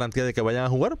hay garantía de que vayan a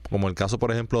jugar, como el caso,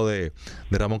 por ejemplo, de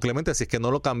Ramón Clemente, así es que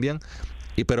no lo cambian.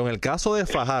 Pero en el caso de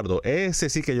Fajardo, ese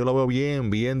sí que yo lo veo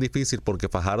bien difícil, porque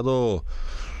Fajardo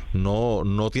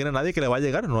no tiene nadie que le va a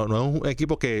llegar. No es un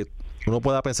equipo que uno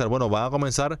pueda pensar, bueno, van a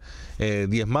comenzar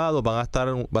diezmados, va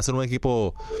a ser un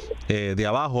equipo de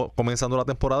abajo comenzando la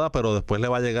temporada, pero después le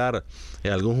va a llegar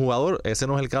algún jugador. Ese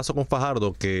no es el caso con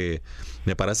Fajardo, que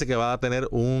me parece que va a tener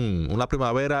una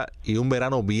primavera y un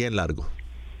verano bien largo.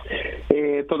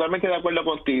 Totalmente de acuerdo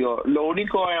contigo. Lo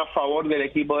único a favor del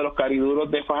equipo de los cariduros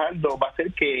de Fajardo va a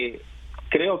ser que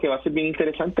creo que va a ser bien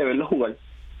interesante verlos jugar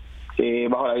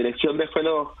bajo la dirección de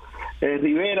Felo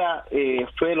Rivera.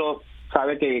 Felo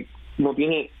sabe que no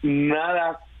tiene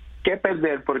nada que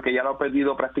perder porque ya lo ha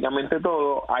perdido prácticamente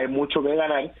todo. Hay mucho que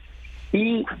ganar,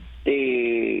 y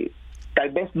tal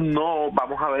vez no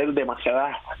vamos a ver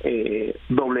demasiadas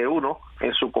W1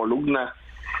 en su columna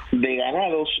de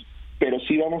ganados, pero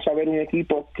sí vamos a ver un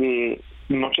equipo que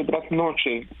noche tras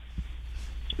noche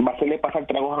va a hacerle pasar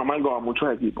tragos amargos a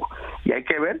muchos equipos, y hay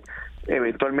que ver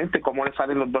eventualmente cómo le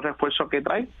salen los 2 refuerzos que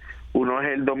trae. Uno es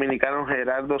el dominicano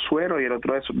Gerardo Suero y el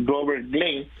otro es Robert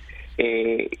Glenn,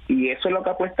 y eso es lo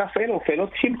que apuesta Felo. Felo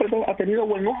siempre ha tenido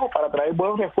buen ojo para traer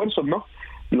buenos refuerzos, ¿no?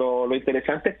 Lo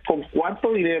interesante es con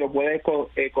cuánto dinero puede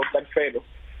contar Felo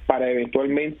para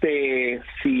eventualmente,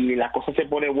 si la cosa se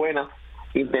pone buena,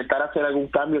 intentar hacer algún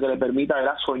cambio que le permita,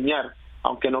 ¿verdad?, soñar,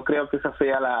 aunque no creo que esa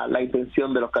sea la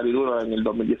intención de los cariduros en el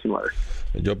 2019.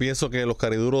 Yo pienso que los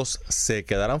cariduros se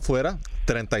quedarán fuera.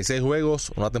 36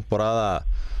 juegos, una temporada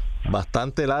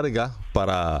bastante larga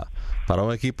para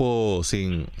un equipo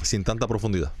sin tanta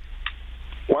profundidad.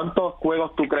 ¿Cuántos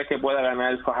juegos tú crees que pueda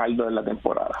ganar el Fajardo en la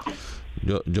temporada?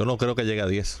 Yo no creo que llegue a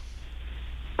 10.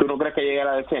 ¿Tú no crees que llegue a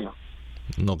la decena?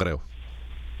 No creo.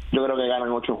 Yo creo que ganan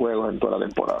 8 juegos en toda la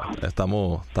temporada.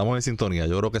 Estamos en sintonía.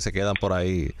 Yo creo que se quedan por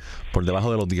ahí, por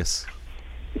debajo de los 10.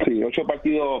 Sí, 8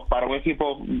 partidos para un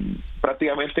equipo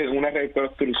prácticamente en una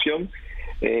reconstrucción,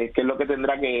 que es lo que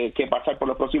tendrá que pasar por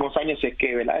los próximos años, si es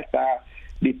que, ¿verdad?, está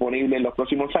disponible en los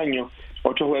próximos años.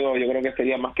 8 juegos yo creo que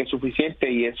sería más que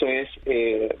suficiente, y eso es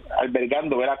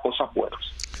albergando, ¿verdad?, cosas buenas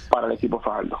para el equipo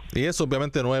Fajardo. Y eso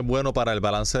obviamente no es bueno para el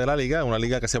balance de la liga, una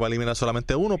liga que se va a eliminar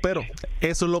solamente uno, pero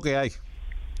eso es lo que hay.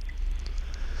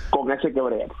 Con eso hay que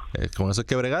bregar. Con eso hay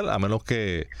que bregar, a menos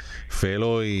que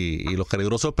Felo y los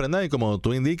Caribros sorprendan, y como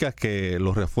tú indicas, que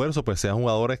los refuerzos pues sean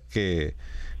jugadores que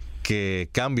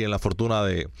cambien la fortuna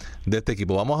de este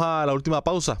equipo. Vamos a la última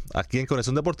pausa aquí en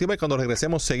Conexión Deportiva, y cuando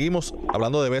regresemos seguimos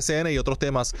hablando de BCN y otros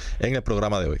temas en el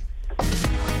programa de hoy.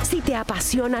 Si te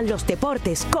apasionan los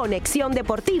deportes, Conexión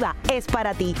Deportiva es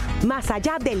para ti, más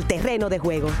allá del terreno de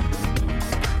juego.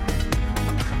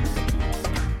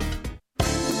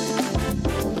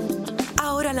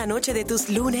 Ahora la noche de tus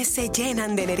lunes se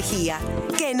llenan de energía.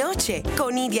 ¡Qué noche!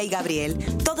 Con Nidia y Gabriel,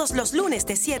 todos los lunes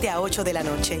de 7 a 8 de la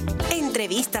noche.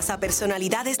 Entrevistas a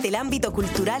personalidades del ámbito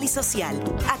cultural y social,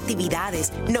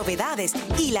 actividades, novedades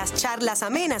y las charlas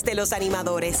amenas de los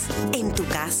animadores. En tu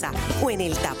casa o en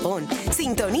el tapón,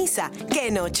 sintoniza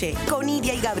 ¡Qué noche! Con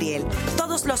Nidia y Gabriel,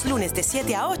 todos los lunes de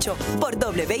 7 a 8 por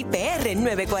WIPR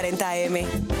 940M.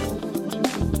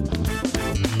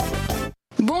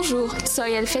 Bonjour,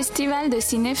 soy el festival de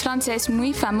cine francés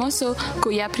muy famoso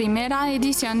cuya primera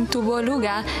edición tuvo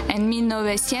lugar en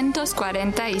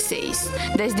 1946.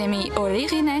 Desde mis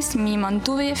orígenes me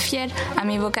mantuve fiel a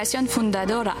mi vocación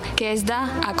fundadora, que es dar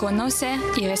a conocer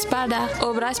y respaldar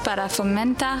obras para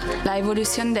fomentar la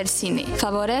evolución del cine,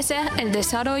 favorecer el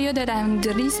desarrollo de la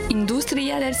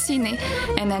industria del cine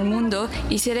en el mundo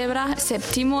y celebrar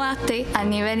séptimo arte a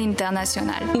nivel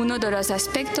internacional. Uno de los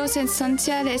aspectos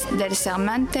esenciales del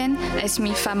certamen es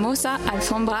mi famosa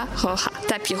alfombra roja,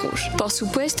 tapis rouge. Por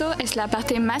supuesto, es la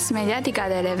parte más mediática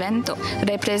del evento.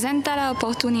 Representa la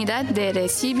oportunidad de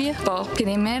recibir por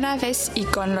primera vez y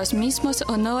con los mismos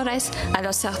honores a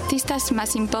los artistas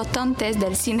más importantes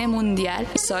del cine mundial.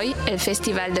 Soy el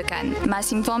Festival de Cannes.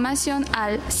 Más información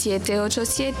al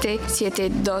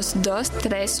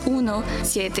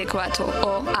 787-722-3174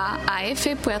 o a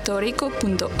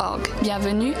afpuertorico.org.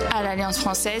 Bienvenue à l'Alliance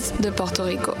Française de Puerto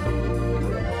Rico.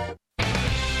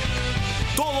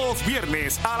 Todos los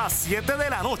viernes a las 7 de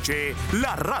la noche,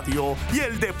 la radio y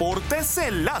el deporte se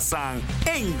enlazan.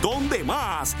 ¿En dónde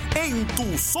más? En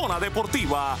tu zona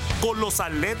deportiva, con los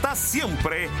atletas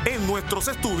siempre en nuestros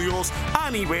estudios a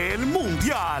nivel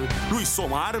mundial. Luis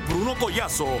Omar, Bruno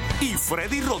Collazo y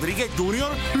Freddy Rodríguez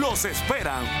Jr. los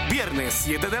esperan. Viernes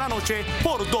 7 de la noche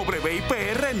por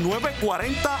WIPR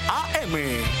 940 AM.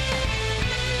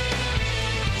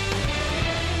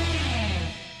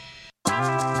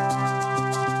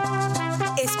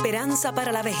 Esperanza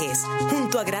para la Vejez,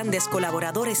 junto a grandes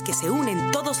colaboradores que se unen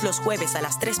todos los jueves a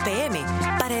las 3 p.m.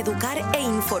 para educar e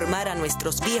informar a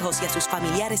nuestros viejos y a sus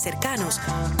familiares cercanos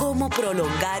cómo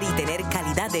prolongar y tener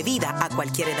calidad de vida a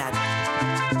cualquier edad.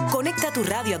 Conecta tu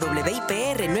radio a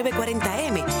WIPR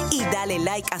 940M y dale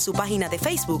like a su página de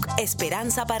Facebook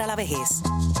Esperanza para la Vejez.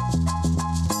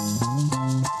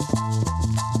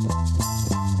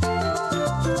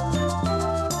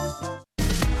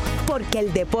 Porque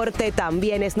el deporte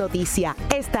también es noticia.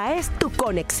 Esta es tu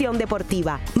Conexión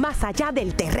Deportiva, más allá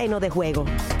del terreno de juego.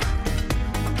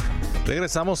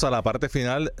 Regresamos a la parte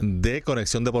final de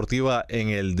Conexión Deportiva en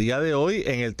el día de hoy.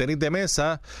 En el tenis de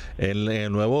mesa,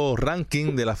 el nuevo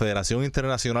ranking de la Federación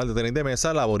Internacional de Tenis de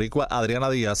Mesa, la boricua Adriana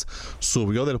Díaz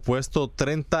subió del puesto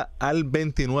 30 al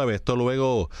 29. Esto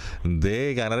luego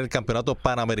de ganar el campeonato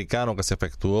panamericano que se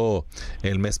efectuó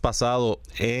el mes pasado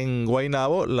en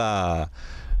Guaynabo.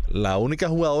 La única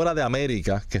jugadora de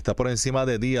América que está por encima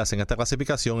de Díaz en esta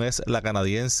clasificación es la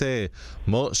canadiense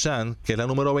Mo Shan, que es la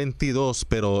número 22,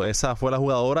 pero esa fue la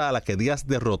jugadora a la que Díaz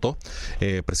derrotó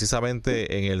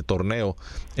precisamente en el torneo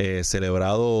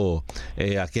celebrado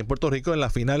aquí en Puerto Rico en la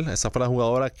final. Esa fue la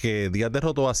jugadora que Díaz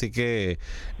derrotó, así que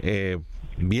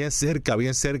bien cerca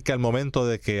el momento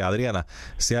de que Adriana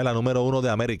sea la número 1 de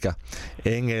América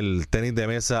en el tenis de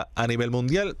mesa a nivel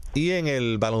mundial. Y en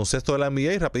el baloncesto de la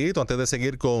NBA, rapidito, antes de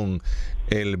seguir con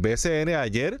el BCN,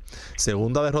 ayer,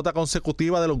 segunda derrota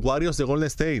consecutiva de los Warriors de Golden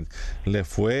State. Le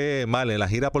fue mal en la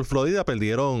gira por Florida,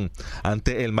 perdieron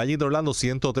ante el Magic de Orlando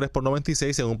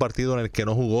 103-96 en un partido en el que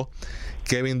no jugó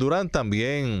Kevin Durant.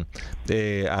 También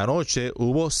anoche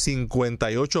hubo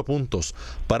 58 puntos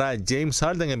para James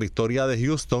Harden en victoria de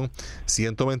Houston,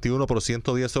 121 por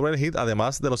 110 sobre el Heat.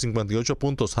 Además de los 58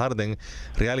 puntos, Harden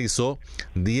realizó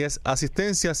 10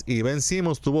 asistencias y Ben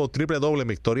Simmons tuvo triple doble en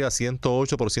victoria,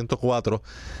 108 por 104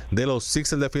 de los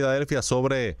Sixers de Filadelfia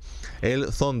sobre el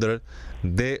Thunder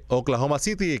de Oklahoma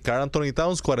City. Y Karl Anthony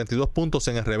Towns, 42 puntos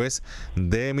en el revés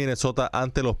de Minnesota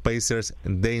ante los Pacers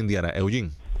de Indiana. Eugene.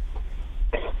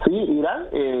 Sí, Irán,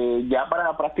 ya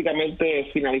para prácticamente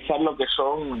finalizar lo que es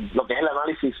el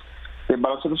análisis del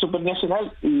baloncesto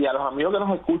supernacional, y a los amigos que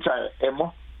nos escuchan,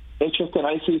 hemos hecho este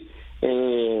análisis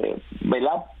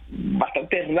 ¿verdad?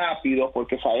 Bastante rápido,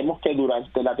 porque sabemos que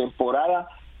durante la temporada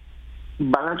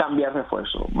van a cambiar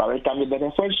refuerzos, va a haber cambios de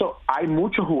refuerzo. Hay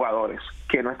muchos jugadores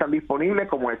que no están disponibles,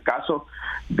 como el caso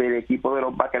del equipo de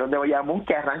los Vaqueros de Bayamón,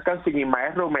 que arrancan sin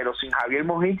Ismael Romero, sin Javier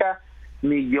Mojica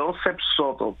ni Joseph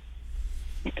Soto,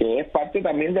 que es parte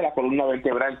también de la columna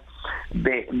vertebral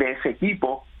de ese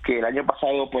equipo, que el año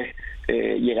pasado pues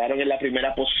llegaron en la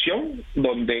primera posición,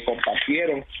 donde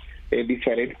compartieron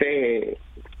diferentes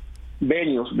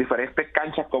venues, diferentes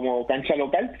canchas como cancha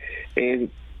local.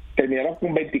 Terminaron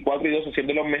con 24-2,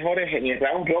 siendo los mejores. En el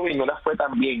round robin no les fue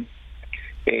tan bien,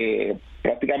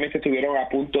 prácticamente estuvieron a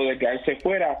punto de quedarse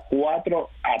fuera,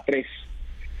 4-3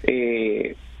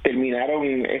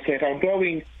 terminaron ese round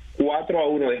robin.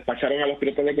 4-1 despacharon a los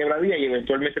Piratas de Quebradilla y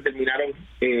eventualmente terminaron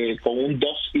con un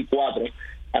 2-4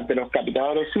 ante los Capitanes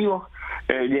Agresivos,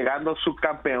 llegando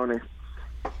subcampeones.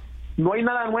 No hay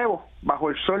nada nuevo bajo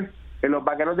el sol en los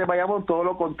Vaqueros de Bayamón, todo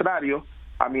lo contrario.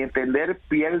 A mi entender,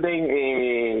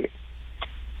 pierden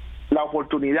la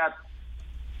oportunidad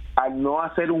al no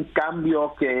hacer un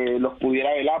cambio que los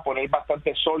pudiera poner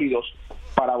bastante sólidos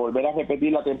para volver a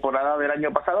repetir la temporada del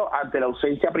año pasado ante la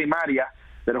ausencia primaria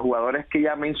de los jugadores que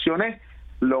ya mencioné.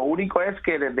 Lo único es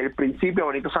que desde el principio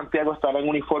Benito Santiago estará en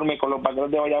uniforme con los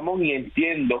Vaqueros de Bayamón, y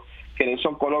entiendo que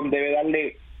Nelson Colón debe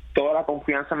darle toda la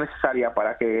confianza necesaria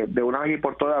para que de una vez y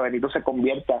por todas Benito se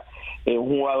convierta en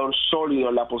un jugador sólido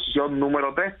en la posición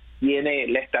número 3. Tiene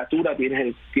la estatura,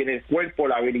 tiene el cuerpo,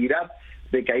 la habilidad,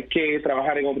 de que hay que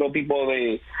trabajar en otro tipo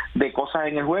de cosas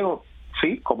en el juego,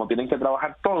 sí, como tienen que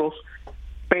trabajar todos,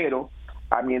 pero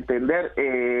a mi entender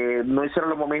no hicieron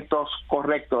los momentos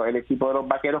correctos el equipo de los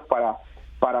Vaqueros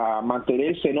para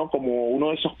mantenerse, ¿no?, como uno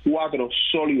de esos 4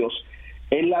 sólidos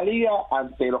en la liga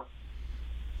ante los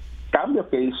cambios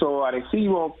que hizo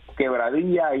Arecibo,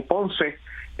 Quebradilla y Ponce.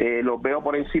 Los veo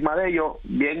por encima de ellos.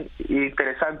 Bien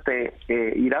interesante,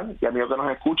 Irán, y amigos que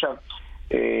nos escuchan,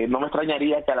 no me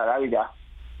extrañaría que a la larga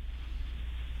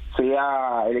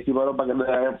sea el equipo de los Vaqueros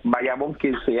de Bayamón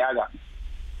quien se haga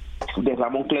de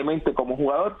Ramón Clemente como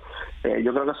jugador.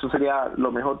 Yo creo que eso sería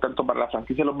lo mejor tanto para la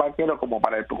franquicia de los Vaqueros como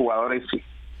para el jugador en sí.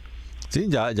 Sí,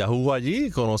 ya jugó allí,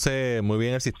 conoce muy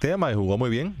bien el sistema y jugó muy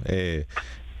bien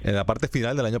en la parte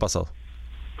final del año pasado.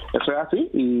 Eso es así,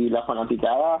 y la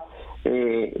fanaticada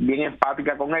bien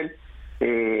empática con él,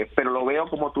 pero lo veo,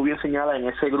 como tú bien señalas, en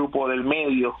ese grupo del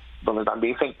medio, donde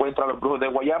también se encuentran los Brujos de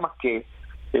Guayamas, que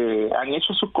han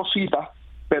hecho sus cositas,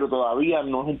 pero todavía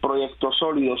no es un proyecto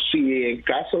sólido. Si en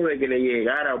caso de que le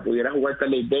llegara o pudiera jugar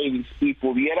Stanley Davis y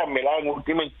pudiera, en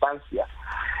última instancia,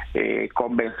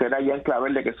 convencer a Ian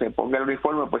Clavel de que se ponga el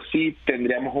uniforme, pues sí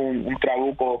tendríamos un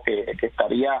trabuco que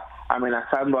estaría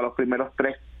amenazando a los primeros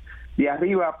 3 de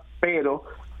arriba, pero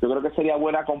yo creo que sería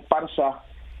buena comparsa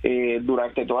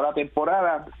durante toda la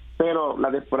temporada. Pero la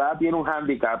temporada tiene un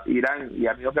hándicap, Irán, y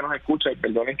amigos que nos escuchan, y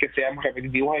perdonen que seamos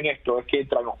repetitivos en esto, es que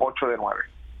entran los 8 de 9.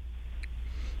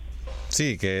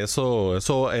 Sí, que eso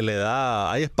le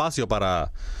da, hay espacio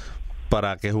para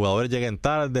que jugadores lleguen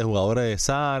tarde, jugadores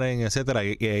sanen, etcétera,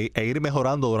 e ir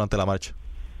mejorando durante la marcha.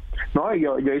 No,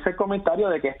 yo hice el comentario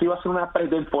de que esto iba a ser una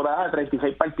pretemporada de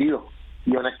 36 partidos.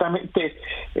 Y honestamente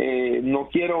no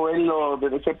quiero verlo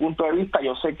desde ese punto de vista.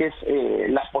 Yo sé que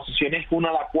las posiciones 1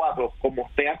 a la 4, como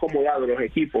esté acomodado los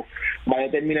equipos, va a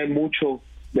determinar mucho,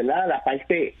 ¿verdad?, la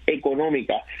parte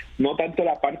económica, no tanto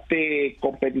la parte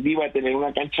competitiva de tener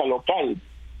una cancha local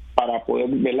para poder,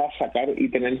 ¿verdad?, sacar y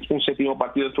tener un séptimo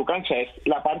partido en tu cancha. Es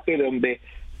la parte donde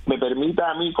me permita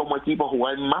a mí como equipo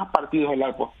jugar más partidos en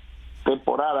la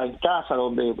temporada en casa,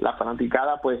 donde la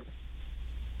fanaticada pues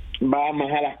va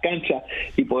más a las canchas,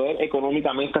 y poder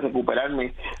económicamente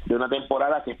recuperarme de una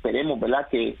temporada que esperemos, ¿verdad?,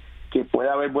 que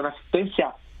pueda haber buena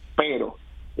asistencia. Pero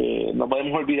no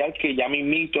podemos olvidar que ya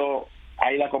mismito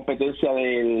hay la competencia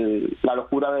de la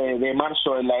locura de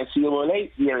marzo en la NCAA,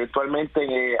 y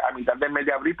eventualmente a mitad del mes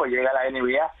de abril pues llega la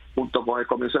NBA junto con el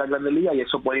comienzo de la Grandes Ligas, y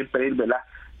eso puede impedir, ¿verdad?,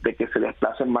 de que se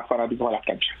desplacen más fanáticos a las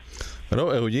canchas.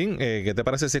 Bueno, Eugene, ¿qué te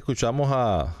parece si escuchamos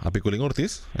a Piculín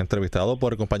Ortiz, entrevistado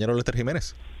por el compañero Lester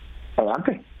Jiménez?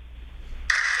 Adelante.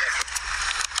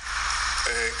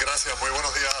 gracias. Muy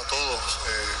buenos días a todos.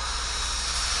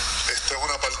 Esta es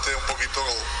una parte un poquito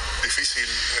difícil.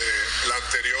 La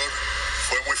anterior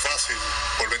fue muy fácil,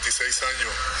 por 26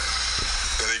 años.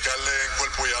 Dedicarle en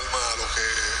cuerpo y alma a lo que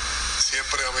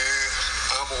siempre amé,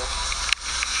 amo,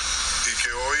 y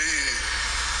que hoy,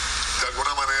 de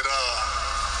alguna manera,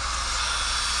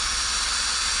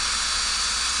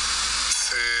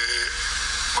 se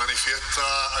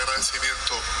manifiesta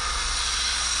agradecimiento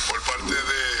por parte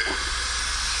de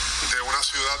una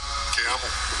ciudad que amo.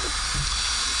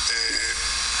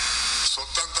 Son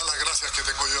tantas las gracias que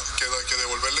tengo yo que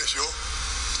devolverles yo,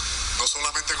 no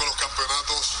solamente con los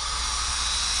campeonatos,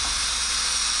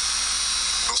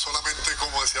 no solamente,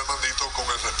 como decía Armandito, con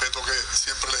el respeto que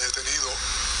siempre les he tenido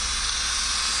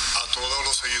a todos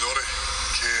los seguidores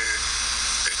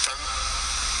que están,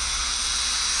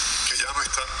 que ya no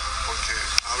están, porque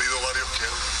ha habido varios que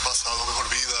han pasado mejor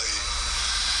vida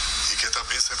y que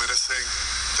también se merecen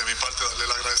de mi parte darle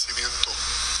el agradecimiento.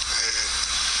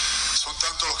 Son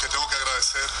tantos los que tengo que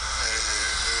agradecer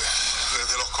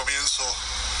desde los comienzos.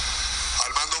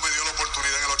 Armando me dio la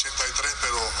oportunidad en el 83,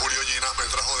 pero Julio Ginás me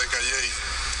trajo de Calley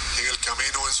en el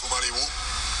camino en su Malibú.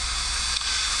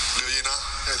 Julio Ginás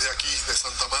es de aquí, de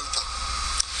Santa Marta,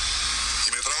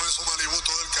 y me trajo en su Malibú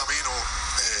todo el camino.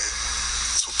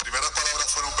 Sus primeras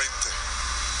palabras fueron 20.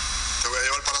 Te voy a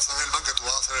llevar para San Germán, que tú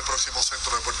vas a ser el próximo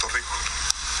centro de Puerto Rico.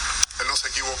 Él no se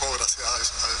equivocó, gracias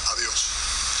a Dios.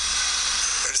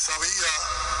 Él sabía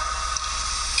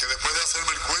que después de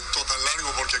hacerme el cuento tan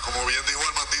largo, porque como bien dijo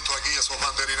Armandito aquí, esos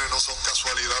banderines no son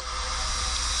casualidad,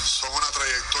 son una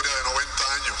trayectoria de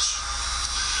 90 años,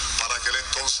 para aquel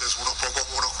entonces unos pocos,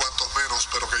 unos cuantos menos,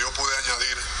 pero que yo pude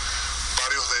añadir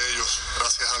varios de ellos,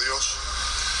 gracias a Dios.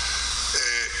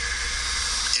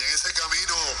 Y en ese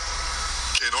camino,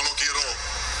 que no lo quiero,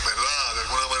 ¿verdad?, de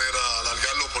alguna manera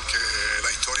alargarlo, porque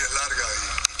la historia es larga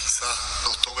y quizás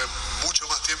nos tome mucho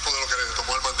más tiempo de lo que le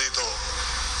tomó Armandito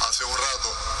hace un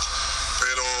rato,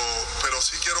 pero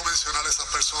sí quiero mencionar a esas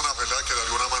personas, ¿verdad?, que de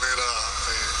alguna manera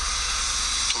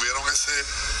tuvieron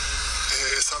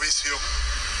esa visión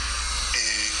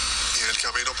y en el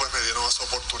camino pues me dieron esa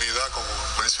oportunidad, como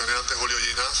mencioné antes, Julio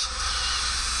Ginás,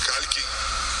 Calquín,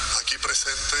 aquí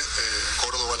presente,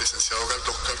 Córdoba, licenciado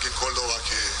Calquín Córdoba,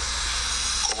 que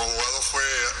como abogado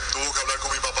tuvo que hablar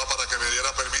con mi papá para que me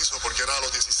diera permiso, porque era a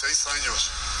los 16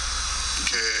 años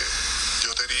que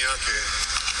yo tenía que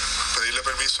pedirle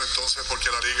permiso entonces, porque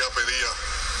la liga pedía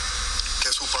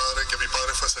que mi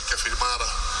padre fuese el que firmara.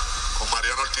 Con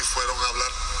Mariano Ortiz fueron a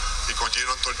hablar, y con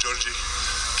Gino Antorgiorgi,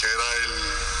 que era el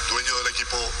dueño del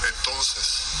equipo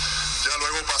entonces. Ya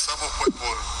luego pasamos pues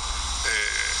por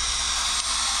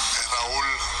Raúl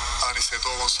Aniceto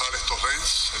González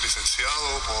Torrens, el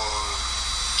licenciado,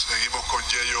 seguimos con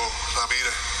Yello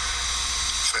Ramírez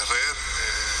Ferrer,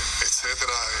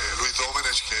 etcétera, Luis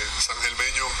Domenech, que es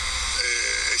sangelmeño,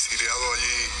 exiliado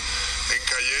allí en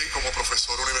Calley, como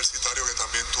profesor universitario, que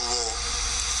también tuvo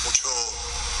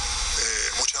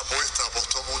mucha apuesta,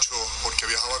 apostó mucho porque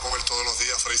viajaba con él todos los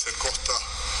días. Fraser Costa,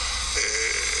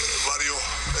 varios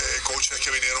coaches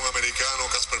que vinieron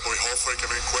americanos, Casper Boyhofer, que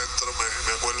me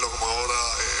acuerdo como ahora,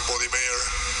 Buddy Mayer,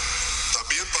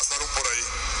 también pasaron por ahí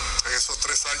en esos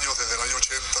 3 años, desde el año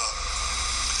 80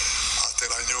 hasta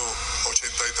el año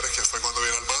 83, que fue cuando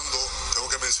viene Armando. Tengo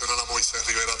que mencionar a Moisés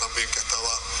Rivera también, que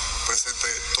estaba presente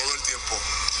todo el tiempo,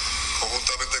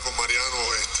 conjuntamente con Mariano,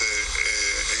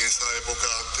 en esa época,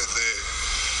 antes de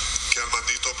que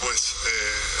Armandito pues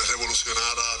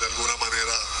revolucionara de alguna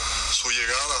manera su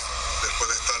llegada, después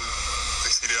de estar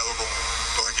exiliado con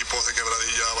los equipos de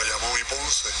Quebradilla, Bayamón y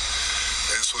Ponce,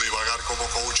 en su divagar como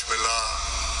coach, ¿verdad?,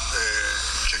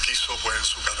 que quiso pues en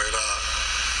su carrera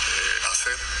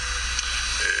hacer,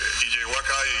 y llegó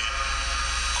acá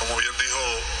y, como bien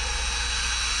dijo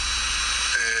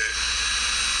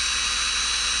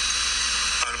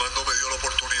Armando, me dio la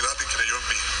oportunidad y creyó en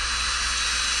mí.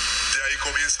 De ahí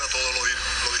comienza todo lo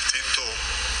distinto,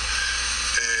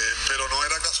 pero no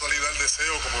era casualidad el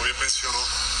deseo, como bien mencionó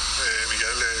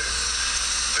Miguel,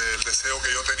 del deseo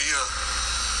que yo tenía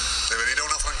de venir a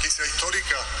una franquicia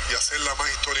histórica y hacerla más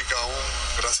histórica aún,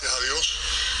 gracias a Dios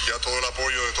y a todo el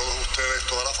apoyo de todos ustedes,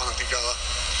 toda la fanaticada.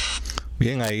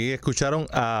 Bien, ahí escucharon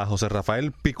a José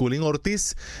Rafael Piculín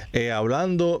Ortiz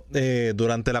hablando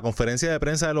durante la conferencia de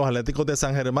prensa de los Atléticos de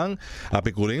San Germán. A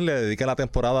Piculín le dedica la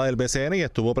temporada del BCN y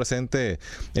estuvo presente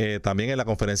también en la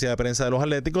conferencia de prensa de los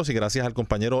Atléticos, y gracias al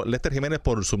compañero Lester Jiménez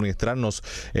por suministrarnos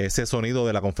ese sonido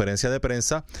de la conferencia de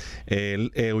prensa.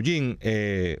 Eugene,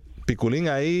 Piculín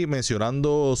ahí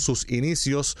mencionando sus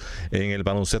inicios en el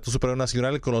baloncesto superior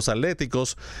nacional con los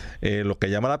Atléticos. Lo que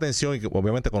llama la atención, y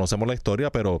obviamente conocemos la historia,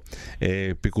 pero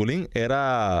Piculín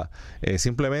era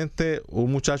simplemente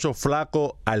un muchacho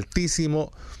flaco,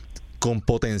 altísimo, con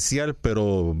potencial,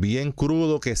 pero bien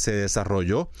crudo, que se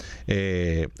desarrolló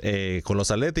con los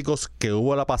Atléticos, que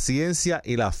hubo la paciencia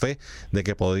y la fe de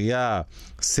que podía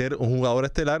ser un jugador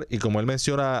estelar. Y como él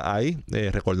menciona ahí,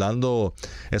 recordando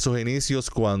esos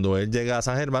inicios cuando él llega a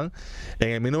San Germán, en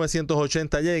el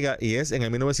 1980 llega, y es en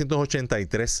el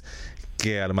 1983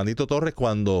 que Armandito Torres,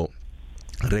 cuando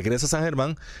regresa a San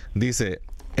Germán, dice: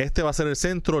 este va a ser el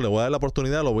centro, le voy a dar la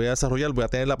oportunidad, lo voy a desarrollar, voy a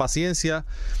tener la paciencia,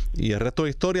 y el resto de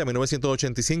historia.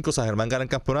 1985, San Germán gana el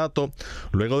campeonato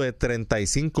luego de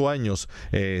 35 años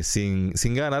sin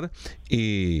ganar,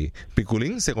 y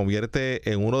Piculín se convierte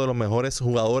en uno de los mejores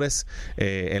jugadores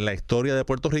en la historia de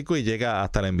Puerto Rico y llega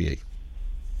hasta la NBA.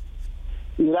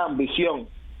 Gran visión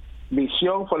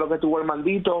fue lo que tuvo el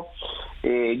Mandito.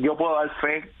 Yo puedo dar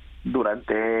fe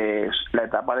durante la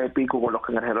etapa de Pico con los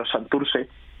Cangrejeros de Santurce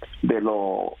del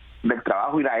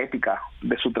trabajo y la ética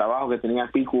de su trabajo que tenía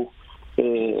Pico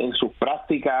en sus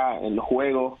prácticas, en los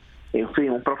juegos, en fin,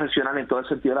 un profesional en todo el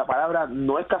sentido de la palabra.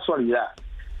 No es casualidad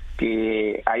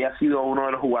que haya sido uno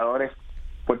de los jugadores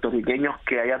puertorriqueños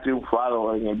que haya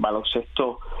triunfado en el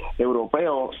baloncesto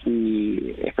europeo,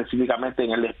 y específicamente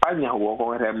en el de España. Jugó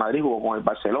con el Real Madrid, jugó con el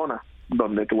Barcelona,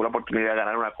 donde tuvo la oportunidad de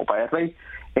ganar una Copa del Rey.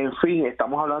 En fin,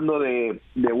 estamos hablando de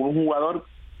un jugador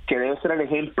que debe ser el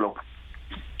ejemplo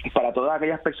para todas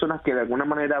aquellas personas que de alguna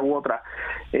manera u otra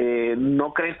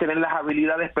no creen tener las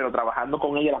habilidades, pero trabajando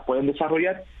con ellas las pueden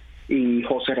desarrollar. Y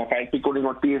José Rafael Piculín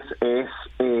Ortiz es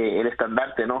el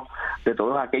estandarte, ¿no?, de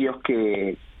todos aquellos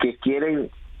que quieren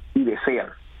y desean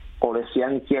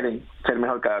y quieren ser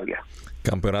mejor cada día.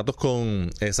 Campeonatos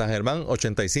con San Germán,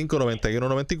 85, 91,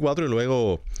 94, y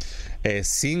luego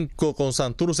 5 con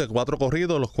Santurce, 4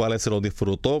 corridos, los cuales se los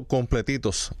disfrutó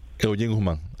completitos Eugene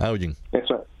Guzmán. Eugene.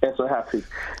 Eso es así.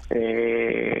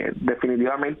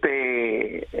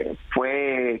 Definitivamente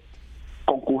fue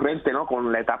concurrente, ¿no?,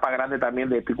 con la etapa grande también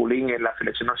de Piculín en la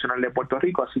Selección Nacional de Puerto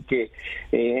Rico. Así que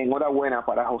enhorabuena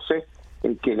para José,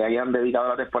 el que le hayan dedicado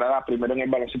la temporada primero en el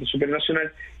baloncesto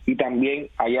supernacional y también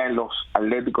allá en los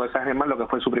Atléticos de San Germán, lo que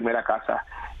fue su primera casa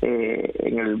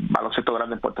en el baloncesto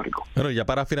grande en Puerto Rico. Bueno, ya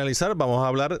para finalizar, vamos a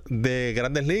hablar de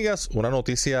Grandes Ligas.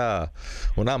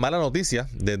 Una mala noticia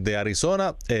desde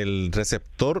Arizona. El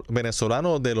receptor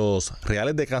venezolano de los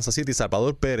Reales de Kansas City,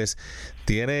 Salvador Pérez,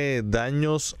 tiene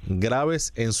daños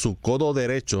graves en su codo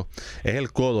derecho. Es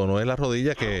el codo, no es la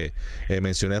rodilla, que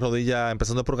mencioné rodilla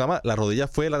empezando el programa. La rodilla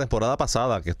fue la temporada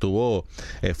pasada, que estuvo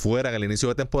fuera en el inicio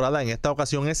de temporada. En esta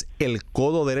ocasión es el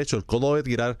codo derecho, el codo de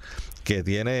tirar, que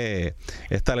tiene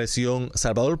esta lesión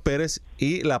Salvador Pérez,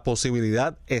 y la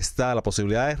posibilidad es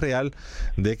real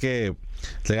de que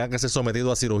tenga que ser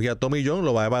sometido a cirugía Tommy John.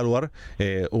 Lo va a evaluar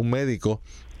un médico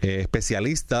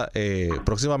especialista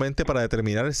próximamente para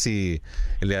determinar si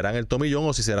le harán el Tommy John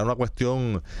o si será una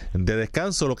cuestión de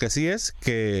descanso. Lo que sí es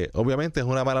que obviamente es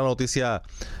una mala noticia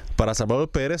para Salvador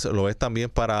Pérez, lo es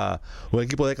también para un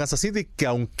equipo de Kansas City, que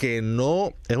aunque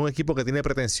no es un equipo que tiene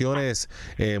pretensiones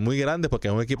muy grandes, porque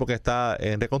es un equipo que está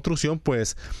en reconstrucción,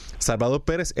 pues Salvador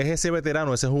Pérez es ese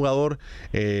veterano, ese jugador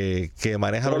que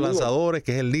maneja los lanzadores,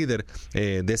 que es el líder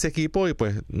de ese equipo, y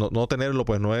pues no tenerlo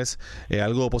pues no es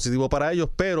algo positivo para ellos.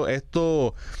 Pero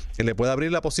esto le puede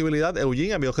abrir la posibilidad,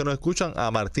 Eugene, amigos que nos escuchan,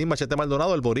 a Martín Machete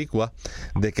Maldonado, el boricua,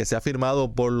 de que sea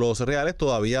firmado por los Reales.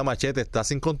 Todavía Machete está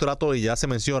sin contrato y ya se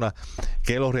menciona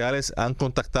que los Reales han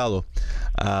contactado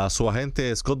a su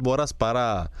agente Scott Boras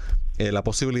para la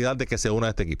posibilidad de que se una a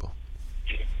este equipo.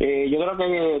 Yo creo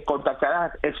que contactar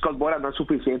a Scott Boras no es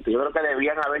suficiente. Yo creo que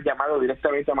debían haber llamado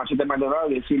directamente a Machete Maldonado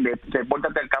y decirle: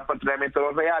 repórtate al campo de entrenamiento de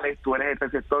los Reales, tú eres el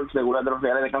receptor regular de los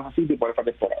Reales de Kansas City por esta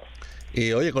temporada.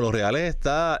 Y oye, con los Reales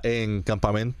está en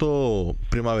campamento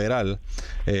primaveral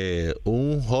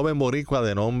un joven boricua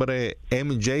de nombre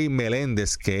MJ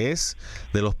Meléndez, que es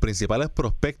de los principales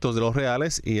prospectos de los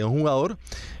Reales, y es un jugador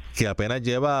que apenas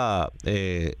lleva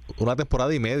una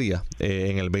temporada y media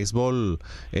en el béisbol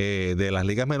de las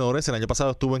ligas menores. El año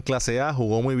pasado estuvo en clase A,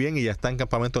 jugó muy bien y ya está en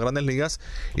campamento de Grandes Ligas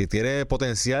y tiene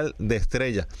potencial de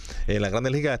estrella en las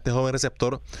Grandes Ligas, este joven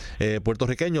receptor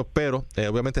puertorriqueño, pero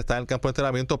obviamente está en el campo de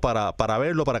entrenamiento para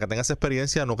verlo, para que tenga esa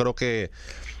experiencia. No creo que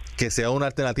sea una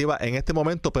alternativa en este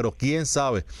momento, pero quién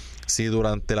sabe si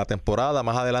durante la temporada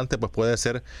más adelante pues puede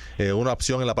ser una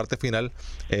opción en la parte final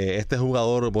este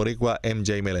jugador boricua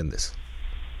MJ Meléndez.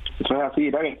 Eso es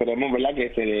así, ¿verdad? Esperemos, ¿verdad?,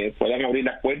 que se puedan abrir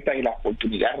las puertas y la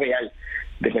oportunidad real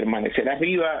de permanecer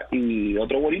arriba, y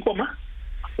otro boricua más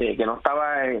que no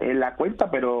estaba en la cuenta,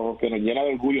 pero que nos llena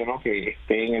de orgullo, ¿no?, que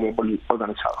esté en el béisbol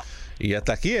organizado. Y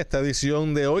hasta aquí esta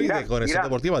edición de hoy de Conexión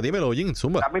Deportiva. Dímelo, Jim,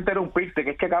 zumba. Déjame interrumpirte,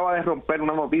 que es que acaba de romper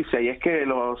una noticia, y es que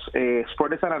los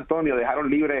Spurs de San Antonio dejaron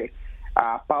libre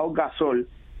a Pau Gasol,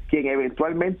 quien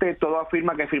eventualmente todo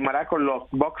afirma que firmará con los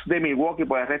Bucks de Milwaukee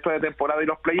por el resto de temporada y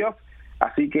los playoffs.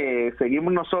 Así que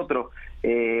seguimos nosotros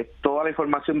toda la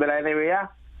información de la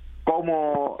NBA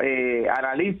como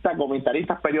analistas,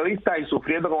 comentaristas, periodistas, y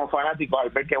sufriendo como fanáticos al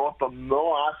ver que Boston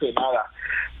no hace nada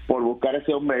por buscar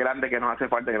ese hombre grande que nos hace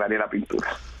falta en el área de la pintura.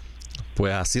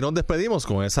 Pues así nos despedimos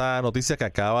con esa noticia que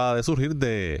acaba de surgir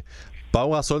de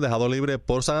Pau Gasol dejado libre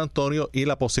por San Antonio y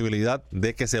la posibilidad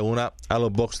de que se una a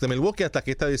los Bucks de Milwaukee. Hasta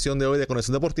aquí esta edición de hoy de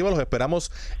Conexión Deportiva. Los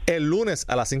esperamos el lunes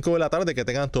a las 5 de la tarde. Que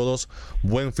tengan todos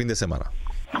buen fin de semana.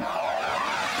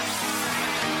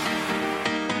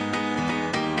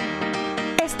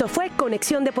 Esto fue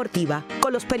Conexión Deportiva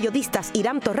con los periodistas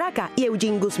Irán Torraca y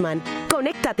Eugene Guzmán.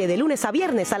 Conéctate de lunes a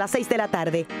viernes a las 6 de la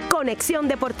tarde. Conexión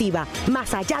Deportiva,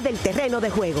 más allá del terreno de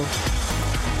juego.